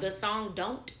 literally, the song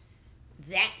Don't,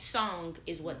 that song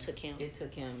is what took him. It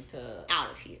took him to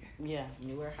out of here. Yeah.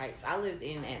 Newer heights. I lived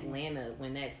in Atlanta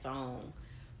when that song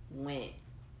went,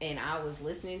 and I was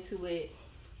listening to it,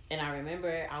 and I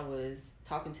remember I was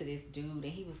talking to this dude, and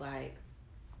he was like,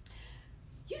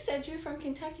 "You said you're from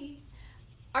Kentucky?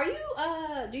 Are you,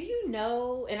 do you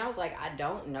know?" And I was like, "I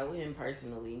don't know him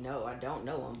personally. No, I don't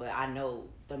know him, but I know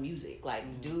the music.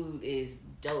 Like, dude is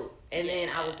dope." And then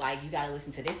I was like, "You gotta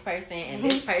listen to this person, and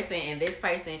this person, and this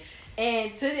person."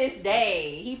 And to this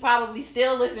day, he probably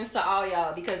still listens to all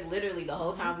y'all, because literally the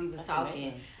whole time we was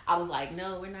talking, I was like,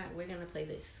 "No, we're not. We're gonna play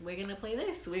this. We're gonna play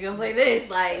this. We're gonna play this."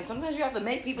 Like, and sometimes you have to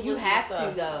make people. You have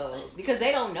to though, because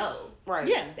they don't know. Right?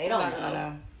 Yeah, they don't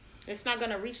know. It's not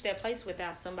gonna reach that place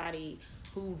without somebody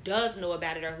who does know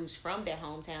about it or who's from their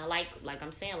hometown. Like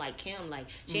I'm saying, like Kim, like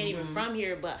she ain't even from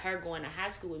here, but her going to high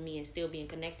school with me and still being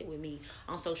connected with me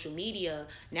on social media,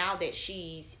 now that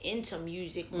she's into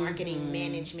music, marketing,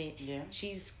 management,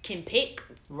 she's can pick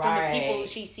from the people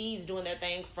she sees doing their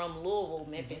thing from Louisville,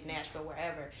 Memphis, Nashville,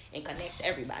 wherever, and connect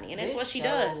everybody. And that's what she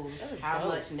does. How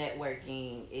much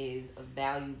networking is a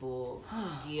valuable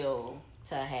skill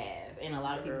to have, and a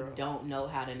lot of people don't know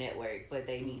how to network, but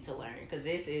they need to learn, because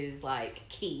this is like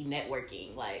key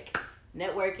networking, like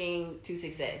networking to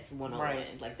success 101.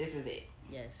 Like, this is it.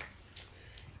 Yes.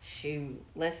 Shoot,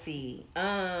 let's see.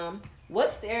 What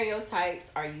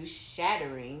stereotypes are you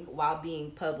shattering while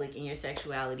being public in your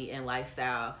sexuality and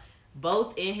lifestyle,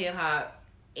 both in hip hop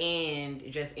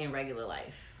and just in regular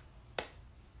life?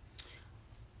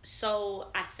 So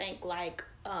I think, like,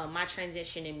 my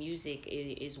transition in music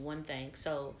is one thing.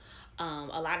 So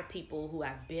a lot of people who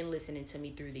have been listening to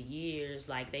me through the years,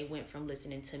 like, they went from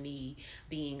listening to me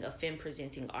being a femme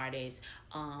presenting artist,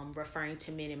 referring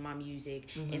to men in my music,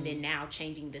 and then now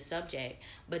changing the subject.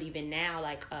 But even now,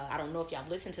 like, I don't know if y'all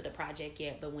listened to the project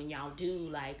yet, but when y'all do,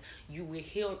 like, you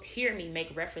will hear me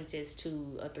make references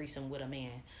to a threesome with a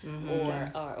man,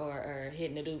 or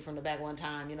hitting a dude from the back one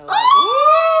time, you know. Like,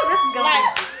 ooh, this is gonna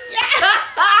be.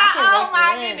 Oh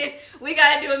my goodness, we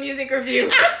gotta do a music review.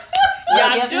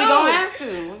 Y'all do. We gonna have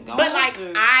to. But like,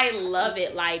 I love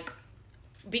it, like,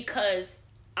 because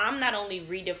I'm not only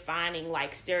redefining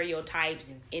like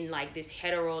stereotypes in like this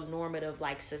heteronormative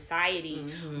like society,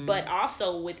 but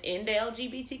also within the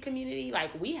LGBT community,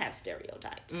 like, we have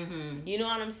stereotypes. You know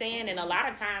what I'm saying? And a lot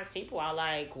of times people are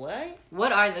like, "What?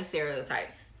 What are the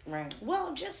stereotypes?" Right.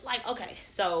 Well, just like, okay,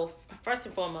 so first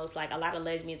and foremost, like, a lot of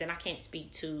lesbians, and I can't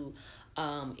speak to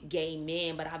gay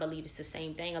men, but I believe it's the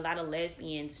same thing. A lot of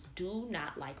lesbians do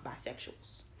not like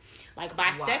bisexuals. Like,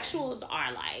 bisexuals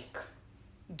are like,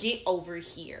 get over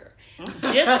here.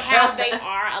 Just how they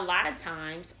are a lot of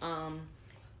times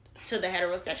to the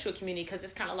heterosexual community, because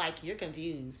it's kind of like, you're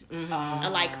confused.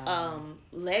 And like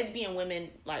lesbian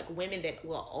women, like women that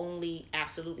will only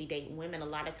absolutely date women, a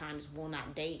lot of times will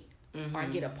not date or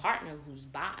get a partner who's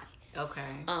bi. Okay.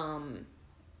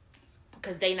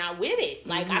 Because they not with it.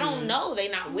 Like, I don't know, they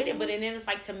not with it. But then it's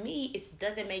like, to me, it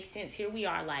doesn't make sense. Here we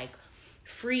are, like,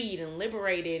 freed and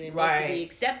liberated and supposed to be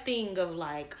accepting of,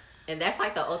 like... And that's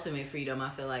like the ultimate freedom,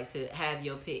 I feel like, to have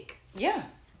your pick. Yeah.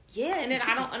 Yeah, and then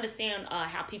I don't understand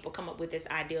how people come up with this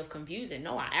idea of confusing.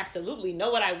 No, I absolutely know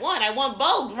what I want. I want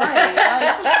both. Right.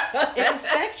 Like, it's a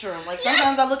spectrum. Like,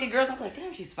 sometimes I look at girls, I'm like,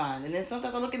 damn, she's fine. And then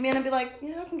sometimes I look at men and be like,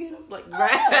 yeah, I can get them. Like,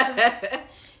 right.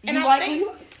 You like me?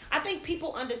 I think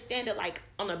people understand it like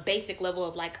on a basic level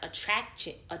of like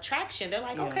attraction. They're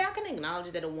like, okay, I can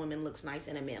acknowledge that a woman looks nice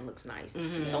and a man looks nice.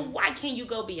 So why can't you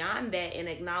go beyond that and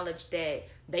acknowledge that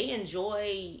they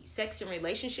enjoy sex and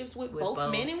relationships with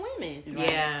both men and women?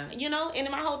 Yeah. You know, and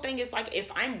my whole thing is like, if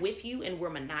I'm with you and we're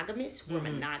monogamous, we're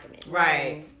monogamous.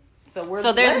 Right.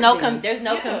 So there's no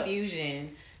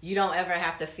confusion. You don't ever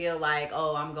have to feel like,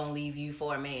 oh, I'm gonna leave you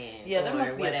for a man. Yeah, there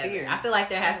must be a fear. I feel like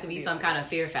there has to be some kind of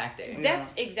fear factor.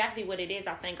 That's exactly what it is.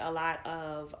 I think a lot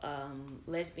of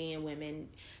lesbian women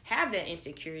have that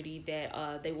insecurity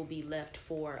that they will be left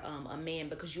for a man,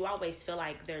 because you always feel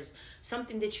like there's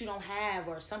something that you don't have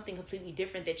or something completely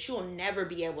different that you'll never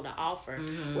be able to offer.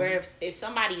 Where if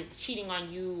somebody is cheating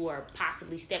on you or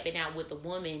possibly stepping out with a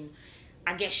woman,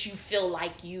 I guess you feel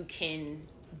like you can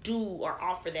do or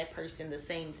offer that person the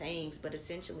same things, but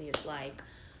essentially it's like,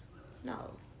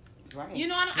 no. Right. You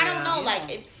know, I don't know.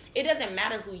 Like, it doesn't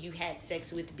matter who you had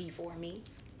sex with before me.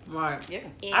 Right. Yeah.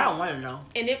 And I don't want to know.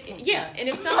 And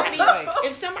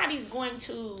if somebody's going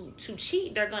to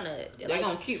cheat, they're gonna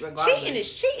cheat regardless. Cheating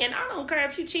is cheating. I don't care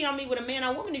if you cheat on me with a man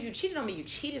or woman. If you cheated on me, you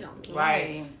cheated on me.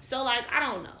 Right. So like, I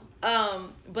don't know.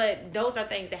 But those are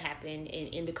things that happen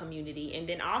in the community, and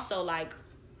then also like,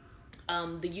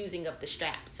 the using of the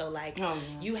straps. So like,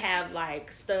 you have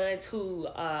like studs who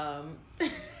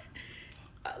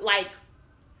like,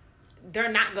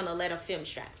 they're not gonna let a femme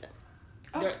strap them.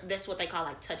 That's what they call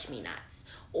like touch me nots,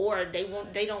 or they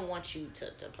don't want you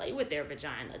to play with their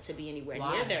vagina, to be anywhere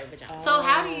near their vagina. So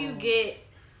how do you get,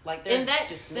 like, in that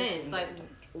sense, like,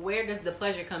 where does the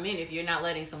pleasure come in if you're not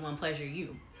letting someone pleasure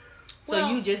you? So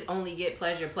Well, you just only get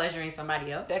pleasuring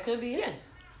somebody else? That could be it.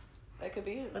 Yes. That could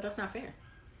be it. But that's not fair.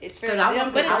 It's fair,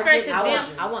 but it's fair to them.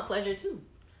 I want pleasure too.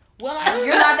 Well,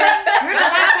 You're not that.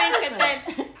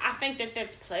 I think that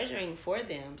that's pleasuring for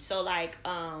them. So like,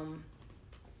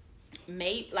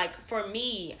 for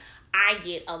me, I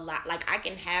get a lot. Like, I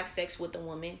can have sex with a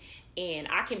woman and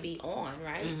I can be on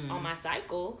on my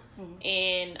cycle,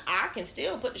 and I can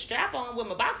still put the strap on with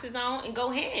my boxes on and go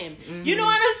ham. You know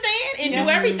what I'm saying? And do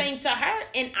everything to her,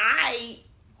 and I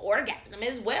orgasm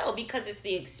as well, because it's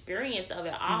the experience of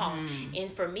it all.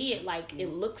 And for me, it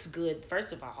looks good,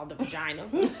 first of all, the vagina.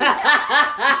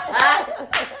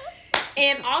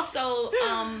 And also,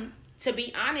 to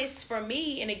be honest, for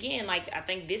me, and again, like, I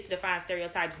think this defies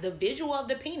stereotypes, the visual of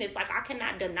the penis, like, I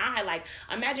cannot deny, like,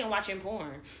 imagine watching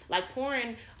porn. Like,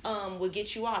 porn would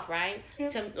get you off, right?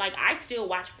 Like, I still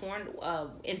watch porn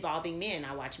involving men.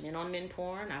 I watch men on men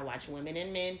porn. I watch women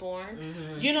in men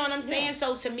porn. You know what I'm saying?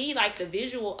 So to me, like, the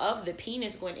visual of the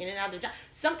penis going in and out of the vagina,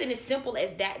 something as simple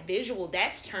as that visual,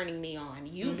 that's turning me on.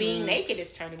 You being naked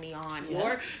is turning me on.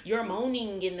 Your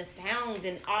moaning and the sounds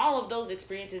and all of those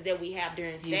experiences that we have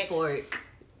during sex. Euphoric.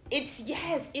 It's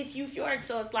euphoric.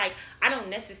 So it's like, I don't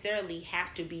necessarily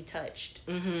have to be touched.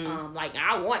 Like,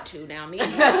 I want to now, me. But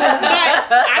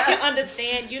I can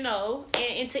understand, you know,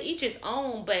 and to each his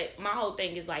own. But my whole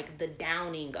thing is like the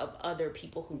downing of other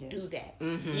people who do that.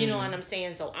 You know what I'm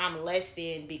saying? So I'm less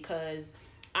than because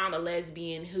I'm a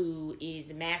lesbian who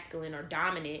is masculine or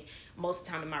dominant most of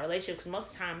the time in my relationship. Because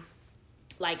most of the time,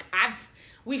 like,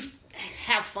 we've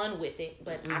have fun with it,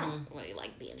 but I don't really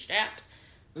like being strapped.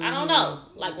 I don't know.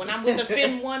 Like, when I'm with a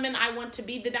femme woman, I want to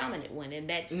be the dominant one, and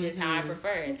that's just how I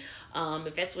prefer it.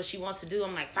 If that's what she wants to do,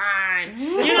 I'm like, fine.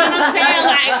 You know what I'm saying?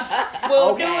 Like,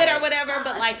 we'll do it or whatever.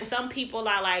 But like, some people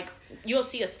are like, you'll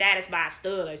see a status by a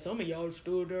stud. Like, some of y'all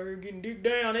stood there getting dick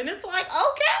down, and it's like,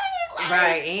 okay, like,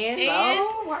 right? And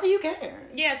so, why do you care?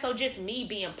 Yeah. So just me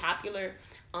being popular.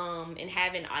 And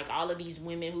having like all of these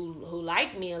women who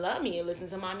like me and love me and listen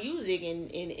to my music,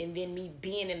 and then me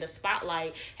being in the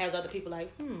spotlight has other people like,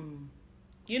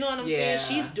 you know what I'm saying?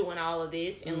 She's doing all of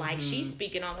this, and like, she's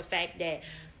speaking on the fact that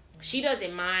she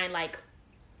doesn't mind like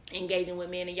engaging with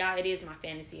men. And y'all, it is my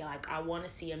fantasy. Like, I want to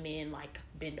see a man like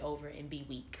bend over and be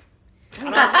weak. I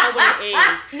don't know what it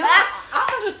is. No,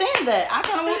 I understand that. I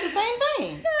kind of want the same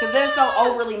thing, because they're so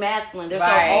overly masculine. They're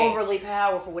so overly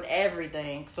powerful with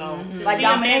everything. So like, see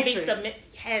a man be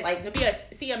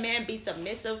see a man be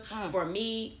submissive. For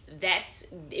me, that's,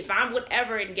 if I would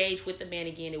ever engage with a man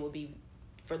again, it would be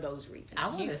for those reasons.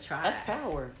 I want to try. That's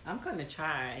power. I'm gonna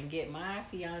try and get my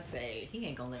fiance. He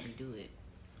ain't gonna let me do it.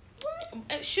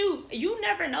 Shoot, you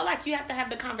never know. Like, you have to have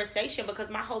the conversation,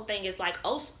 because my whole thing is like,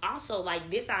 also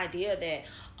like this idea that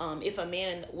if a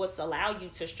man was to allow you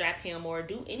to strap him or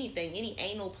do anything, any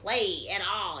anal play at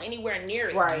all, anywhere near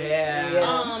it,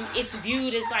 it's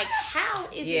viewed as like, how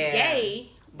is it gay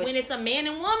when it's a man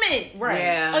and woman?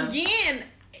 Right. Again,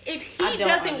 if he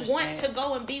doesn't want to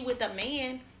go and be with a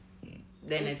man,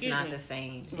 then it's not the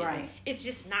same. Right. It's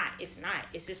just not. It's not.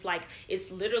 It's just like,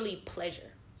 it's literally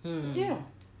pleasure. Yeah.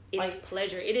 It's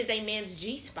pleasure. It is a man's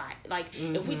G spot. Like,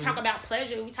 if we talk about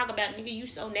pleasure, we talk about, nigga, you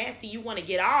so nasty, you want to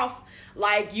get off.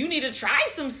 Like, you need to try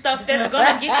some stuff that's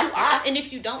going to get you off. And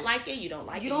if you don't like it, you don't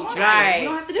like it. You try it. You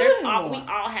don't have to do it anymore. We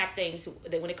all have things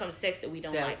that when it comes to sex that we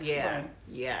don't like. Yeah. Right.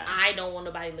 Yeah. I don't want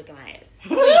nobody licking my ass.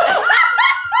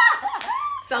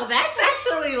 So that's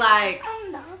actually like,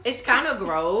 it's kind of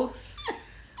gross,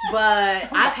 but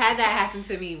I've had that happen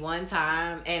to me one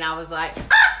time, and I was like,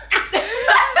 wait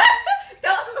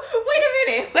a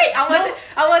minute,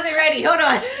 I wasn't ready. Hold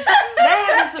on.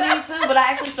 That happened to me too, but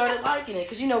I actually started liking it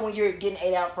because when you're getting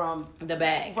ate out from The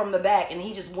back, and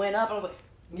he just went up, I was like,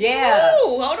 yeah,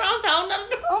 Ooh, hold on, so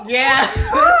yeah. It's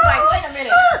like, wait a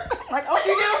minute, like, oh,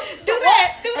 you do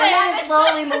that. and then it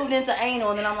slowly moved into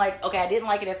anal, and then I'm like, okay, I didn't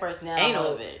like it at first. Now I anal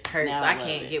love it. hurts. Now I love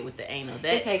can't it. get with the anal.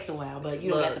 It takes a while, but you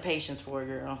don't Look, got the patience for it,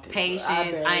 girl. Patience.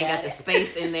 barely I ain't got had the it.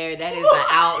 space in there. That is an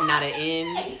out, not an in.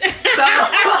 So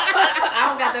I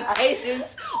don't got the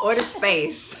patience or the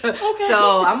space.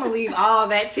 So I'm gonna leave all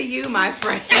that to you, my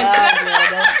friend. All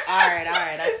right,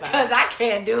 that's fine. Because I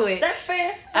can't do it. That's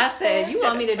fair. I said, you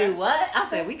want me to that's do what? I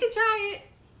said, we could try it.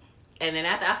 And then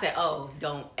after I said, oh,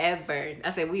 don't ever.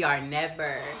 I said, we are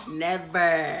never. No.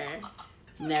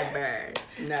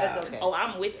 That's okay. Oh,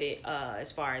 I'm with it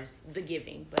as far as the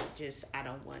giving, but just I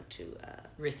don't want to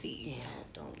Receive. Yeah.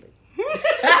 don't lick. Please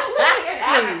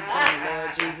don't,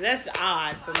 Lord Jesus. That's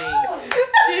odd for me.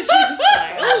 It's just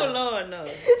like, oh Lord, no.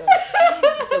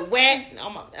 The wet.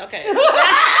 Okay.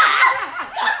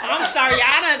 I'm sorry,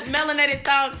 y'all done melanated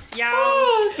thoughts,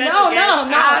 y'all. Special guest.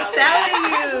 I'm telling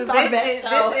you, This is our best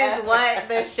show this is what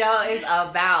the show is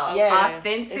about. Yeah.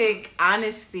 Authentic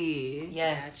honesty.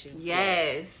 Yes. Got you.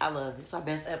 Yes. I love it. It's our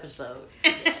best episode.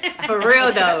 For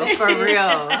real, though. For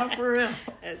real. For real.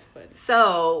 That's funny.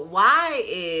 So, why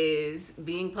is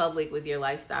being public with your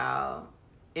lifestyle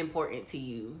important to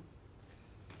you?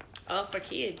 For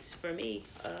kids, for me,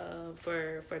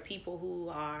 for people who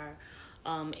are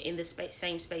in the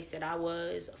same space that I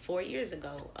was 4 years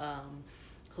ago,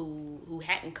 who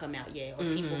hadn't come out yet, or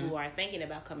people who are thinking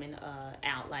about coming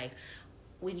out. Like,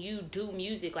 when you do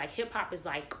music, like hip hop is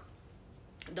like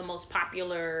the most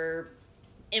popular,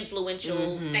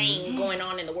 influential thing going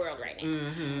on in the world right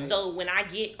now. So when I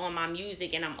get on my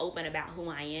music and I'm open about who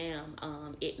I am,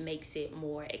 it makes it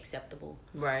more acceptable,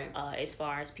 Right. as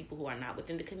far as people who are not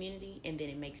within the community, and then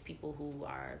it makes people who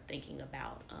are thinking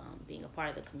about being a part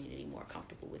of the community more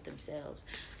comfortable with themselves.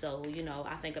 So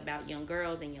I think about young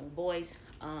girls and young boys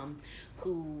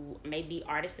who may be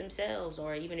artists themselves,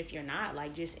 or even if you're not,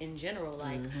 like just in general,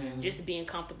 like just being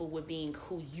comfortable with being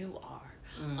who you are.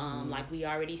 Like we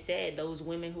already said, those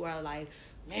women who are like,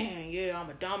 man, yeah, I'm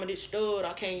a dominant stud,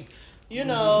 I can't,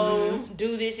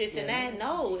 do this and that.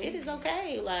 No, it is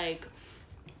okay. Like,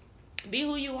 be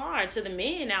who you are. To the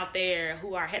men out there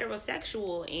who are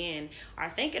heterosexual and are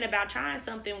thinking about trying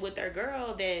something with their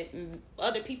girl that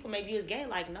other people may view as gay,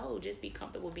 like, no, just be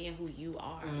comfortable being who you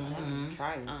are.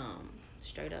 Try it.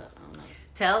 Straight up, I don't know.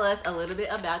 Tell us a little bit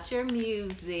about your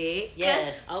music.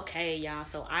 Yes. Okay, y'all.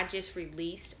 So I just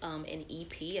released an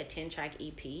EP, a 10-track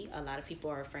EP. A lot of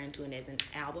people are referring to it as an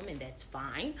album, and that's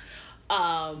fine.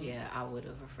 Yeah, I would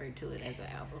have referred to it as an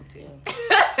album too.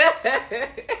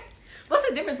 What's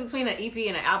the difference between an EP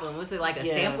and an album? Was it like a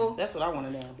sample? That's what I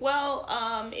want to know. Well,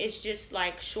 it's just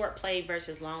like short play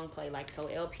versus long play. Like, so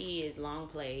LP is long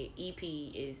play, EP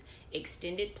is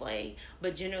extended play,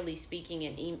 but generally speaking,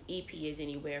 an EP is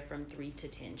anywhere from 3 to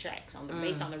 10 tracks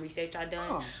based on the research I've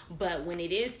done. Oh. But when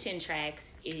it is 10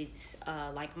 tracks, it's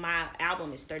like my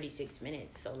album is 36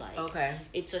 minutes, so like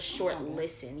it's a short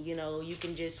listen. You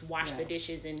can just wash the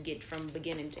dishes and get from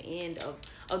beginning to end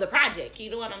of the project.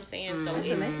 You know what I'm saying? So That's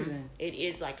amazing. It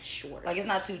is like short. Like, it's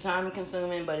not too time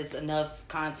consuming, but it's enough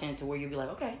content to where you'll be like,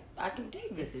 okay, I can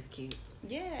dig this. This is cute.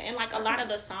 Yeah, and like a lot of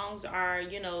the songs are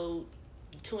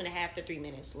 2.5 to 3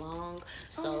 minutes long,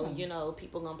 so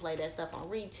people gonna play that stuff on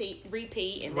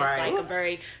repeat, and that's like a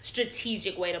very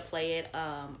strategic way to play it.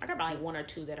 I got about like 1 or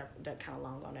 2 that are kind of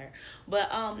long on there,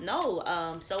 but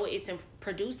so it's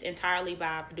produced entirely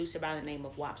by a producer by the name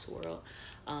of Wops World.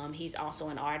 He's also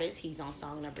an artist. He's on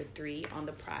song number 3 on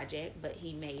the project, but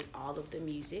he made all of the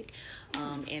music,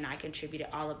 and I contributed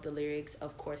all of the lyrics,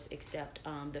 of course, except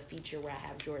the feature where I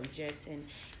have Jordan Jessen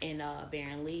and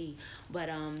Baron Lee. But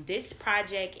this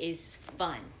project is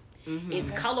fun.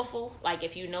 It's colorful. Like,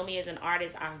 if you know me as an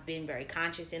artist, I've been very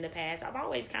conscious in the past. I've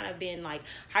always kind of been like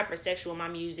hypersexual in my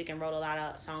music and wrote a lot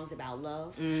of songs about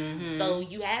love. So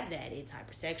you have that. It's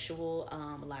hypersexual.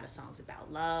 A lot of songs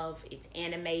about love. It's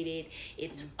animated.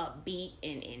 It's upbeat,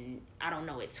 and I don't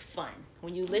know. It's fun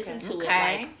when you listen to it.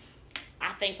 Like,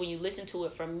 I think when you listen to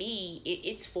it, for me,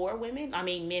 it's for women. I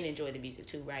mean, men enjoy the music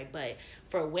too, right? But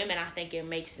for women, I think it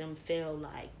makes them feel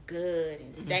like good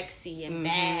and sexy and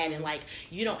bad. And like,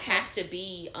 you don't have to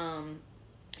be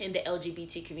in the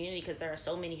LGBT community, because there are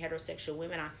so many heterosexual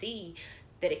women I see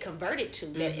that it converted to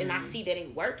that, and I see that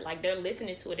it worked. Like, they're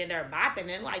listening to it and they're bopping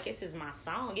and like, this is my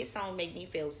song. This song make me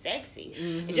feel sexy.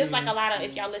 And just like a lot of,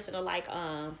 if y'all listen to like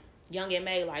Young and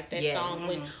May, like that song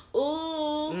when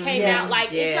Ooh came out,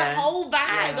 like it's a whole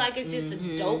vibe. Like, it's just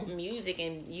a dope music,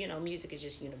 and you know, music is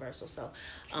just universal. So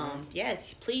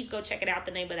yes, please go check it out.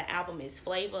 The name of the album is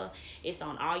Flavor. It's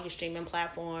on all your streaming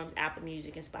platforms, Apple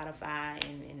Music and Spotify,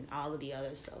 and all of the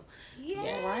others. So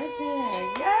yes, right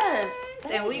there.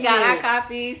 Yes. And we got our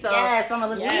copy. So yes, I'm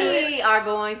gonna listen to it. we are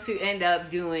going to end up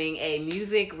doing a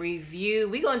music review.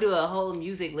 We're gonna do a whole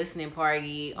music listening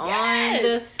party on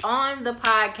the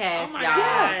podcast. Oh my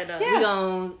y'all. God. We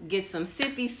gonna get some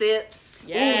sippy sips.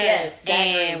 Yes.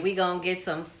 And we gonna get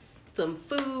some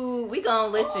food. We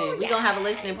gonna listen. We gonna have a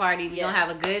listening party. We gonna have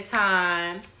a good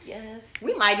time. Yes.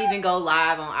 We might even go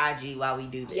live on IG while we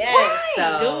do this. Yes.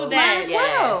 So Do that.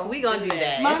 yes, we gonna do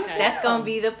that. Might as well. That's gonna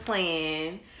be the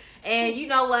plan. And you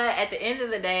know what? At the end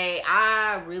of the day,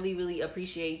 I really, really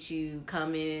appreciate you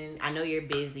coming. I know you're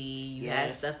busy. You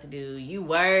have stuff to do. You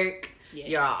work. Yeah.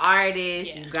 You're an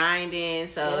artist. Yeah. You grinding.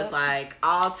 So it's like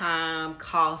all time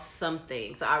costs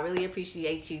something. So I really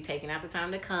appreciate you taking out the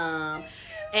time to come.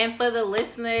 And for the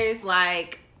listeners,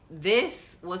 like,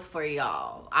 this was for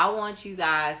y'all. I want you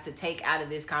guys to take out of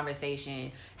this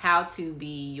conversation how to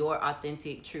be your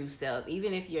authentic, true self.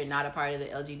 Even if you're not a part of the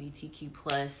LGBTQ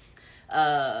plus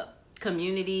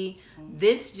community,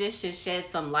 this just should shed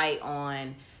some light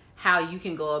on how you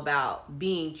can go about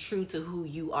being true to who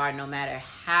you are, no matter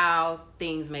how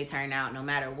things may turn out, no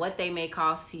matter what they may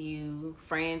cost to you,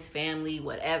 friends, family,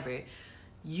 whatever.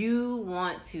 You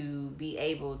want to be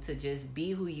able to just be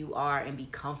who you are and be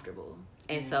comfortable.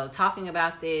 And so talking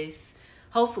about this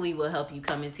hopefully will help you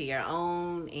come into your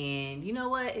own. And you know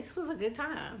what? This was a good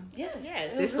time. Yes.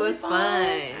 This was fun.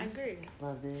 I agree.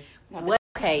 Love this.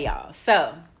 Okay, y'all.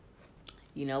 So,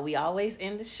 you know, we always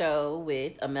end the show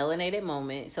with a melanated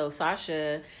moment. So,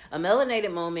 Sasha, a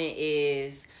melanated moment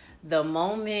is the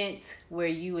moment where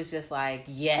you was just like,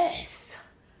 yes,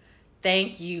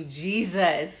 thank you,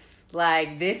 Jesus.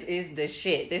 Like, this is the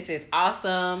shit. This is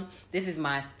awesome. This is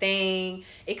my thing.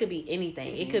 It could be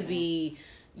anything. It could be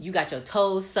you got your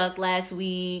toes sucked last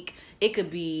week. It could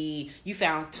be you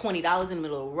found $20 in the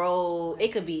middle of the road.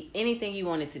 It could be anything you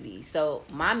want it to be. So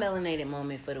my melanated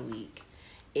moment for the week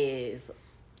is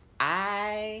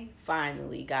I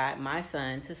finally got my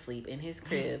son to sleep in his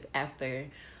crib after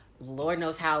Lord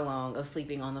knows how long of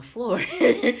sleeping on the floor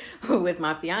with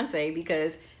my fiance,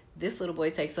 because this little boy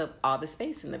takes up all the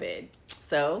space in the bed.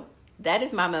 So that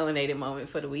is my melanated moment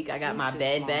for the week. I got my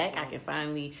bed back. I can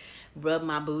finally rub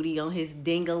my booty on his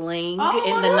ding-a-ling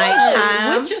in the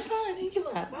nighttime. With your son, he can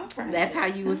laugh. That's how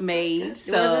you was made.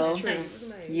 So that's true.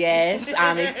 yes,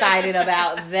 I'm excited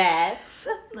about that.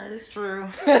 That is true.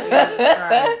 That's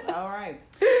right. All right.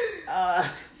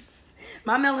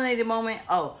 My melanated moment.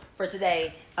 For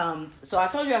today. So I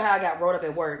told you how I got wrote up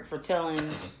at work for telling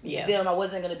them I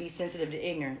wasn't going to be sensitive to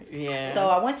ignorance. Yeah. So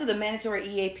I went to the mandatory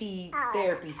EAP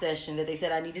therapy session that they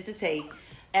said I needed to take.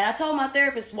 And I told my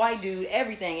therapist, white dude,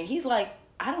 everything. And he's like,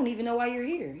 I don't even know why you're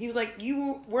here. He was like,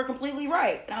 you were completely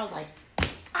right. And I was like,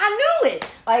 I knew it.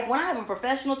 Like, when I have a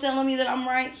professional telling me that I'm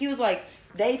right, he was like,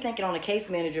 they thinking on a case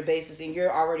manager basis and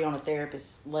you're already on a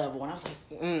therapist level. And I was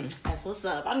like, that's what's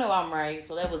up. I know I'm right.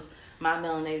 So that was my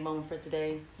melanated moment for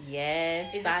today.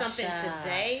 Yes. Is Sasha. it something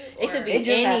today? It could be It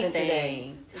just anything. happened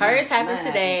today. Hers happened Mine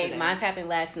today. happened today. Mine's happened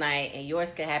last night, and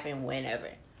yours could happen whenever.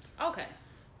 Okay.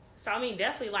 So, I mean,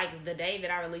 definitely, like, the day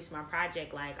that I released my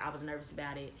project, like, I was nervous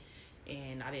about it,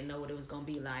 and I didn't know what it was going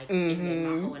to be like. And then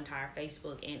my whole entire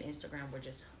Facebook and Instagram were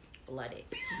just flooded.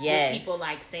 Yes. With people,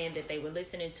 like, saying that they were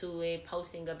listening to it,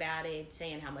 posting about it,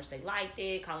 saying how much they liked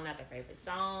it, calling out their favorite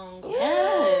songs. The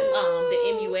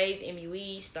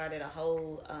MUEs started a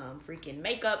whole freaking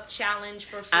makeup challenge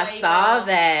for Flavor. I saw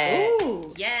that.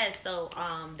 Ooh. Yes, so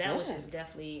that was just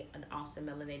definitely an awesome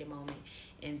melanated moment.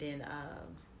 And then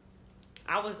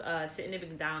I was sitting at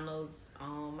McDonald's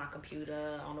on my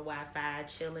computer, on the Wi-Fi,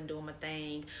 chilling, doing my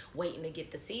thing, waiting to get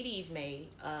the CDs made.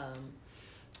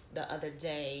 the other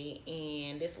day,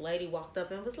 and this lady walked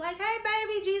up and was like, "Hey,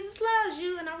 baby, Jesus loves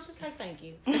you," and I was just like, "Thank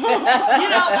you." You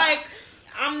know, like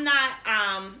I'm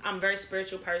a very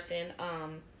spiritual person.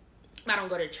 I don't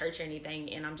go to church or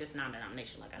anything, and I'm just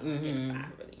non-denomination. Like I don't identify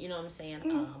really. You know what I'm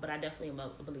saying? But I definitely am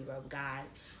a believer of God.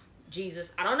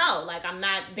 Jesus, I don't know. Like, I'm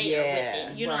not there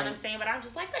with it. You know what I'm saying? But I'm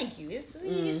just like, thank you. It's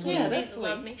sweet. Yeah, Jesus sweet.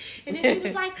 loves me. And then she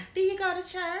was like, do you go to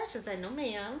church? I said, no,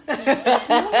 ma'am.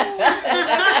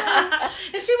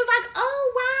 And she was like,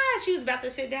 oh, why? She was about to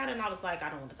sit down, and I was like, I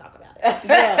don't want to talk about it.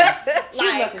 Yeah. She was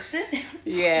Like, about to sit down.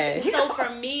 Yes. so for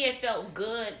me, it felt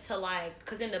good to like,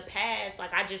 because in the past,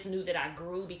 like I just knew that I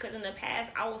grew, because in the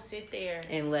past I will sit there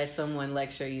And let someone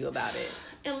lecture you about it.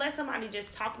 and let somebody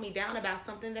just talk me down about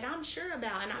something that I'm sure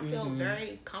about and I feel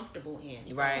very comfortable in.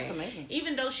 So, Right. That's amazing.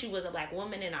 even though she was a black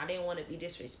woman and I didn't want to be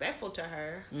disrespectful to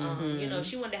her, you know, if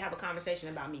she wanted to have a conversation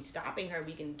about me stopping her,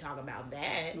 we can talk about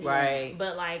that. Right.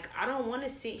 But like, I don't want to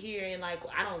sit here and like,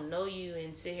 I don't know you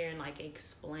and sit here and like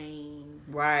explain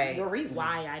Right. Your reason.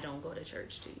 why I don't go to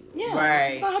church to you. Yeah.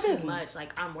 Right. It's not her Too business. much.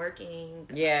 Like, I'm working.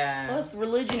 Yeah. Plus,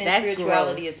 religion and That's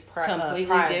spirituality growth. is Completely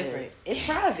private. different. It's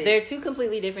private. They're two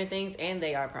completely different things, and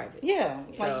they are private. Yeah.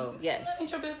 So, yes. That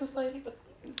ain't your business, lady. But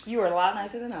you were a lot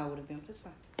nicer than I would have been. That's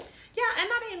fine. Yeah, and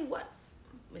I didn't, what?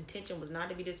 Intention was not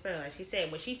to be disparaging. Like she said,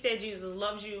 when she said Jesus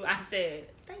loves you, I said,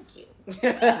 thank you.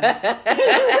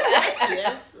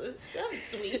 Yes, that was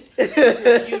sweet.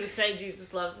 You to say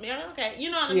Jesus loves me. Okay,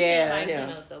 you know what I'm saying? Like, yeah.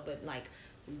 you know, so, but like,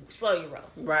 slow your roll.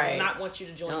 Right. I do not want you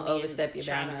to join Don't me overstep your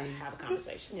trying to boundaries. have a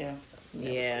conversation. Yeah. So, that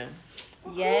was Yeah.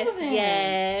 Well, Yes, cool then.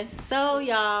 yes. So,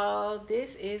 y'all,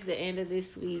 this is the end of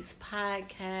this week's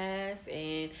podcast,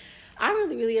 and I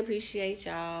really, really appreciate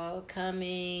y'all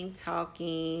coming,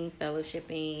 talking,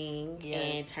 fellowshipping,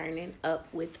 and turning up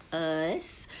with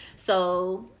us.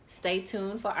 So, stay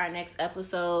tuned for our next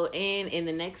episode, and in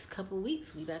the next couple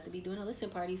weeks, we about to be doing a listen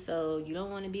party, so you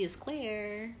don't want to be a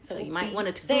square, so you might want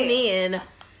to tune in.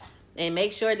 And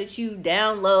make sure that you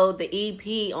download the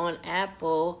EP on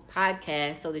Apple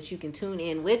Podcasts so that you can tune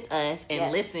in with us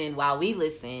and listen while we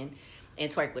listen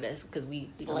and twerk with us, because we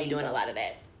gonna be doing a lot of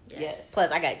that. Yes. Plus,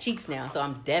 I got cheeks now, so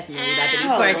I'm definitely about to be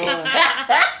twerking.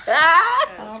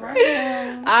 All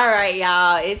right. All right,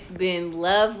 y'all. It's been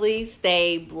lovely.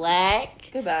 Stay black.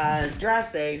 Goodbye. Drive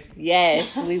safe.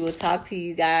 Yes, we will talk to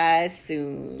you guys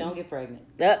soon. Don't get pregnant.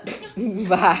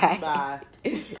 Bye. Bye.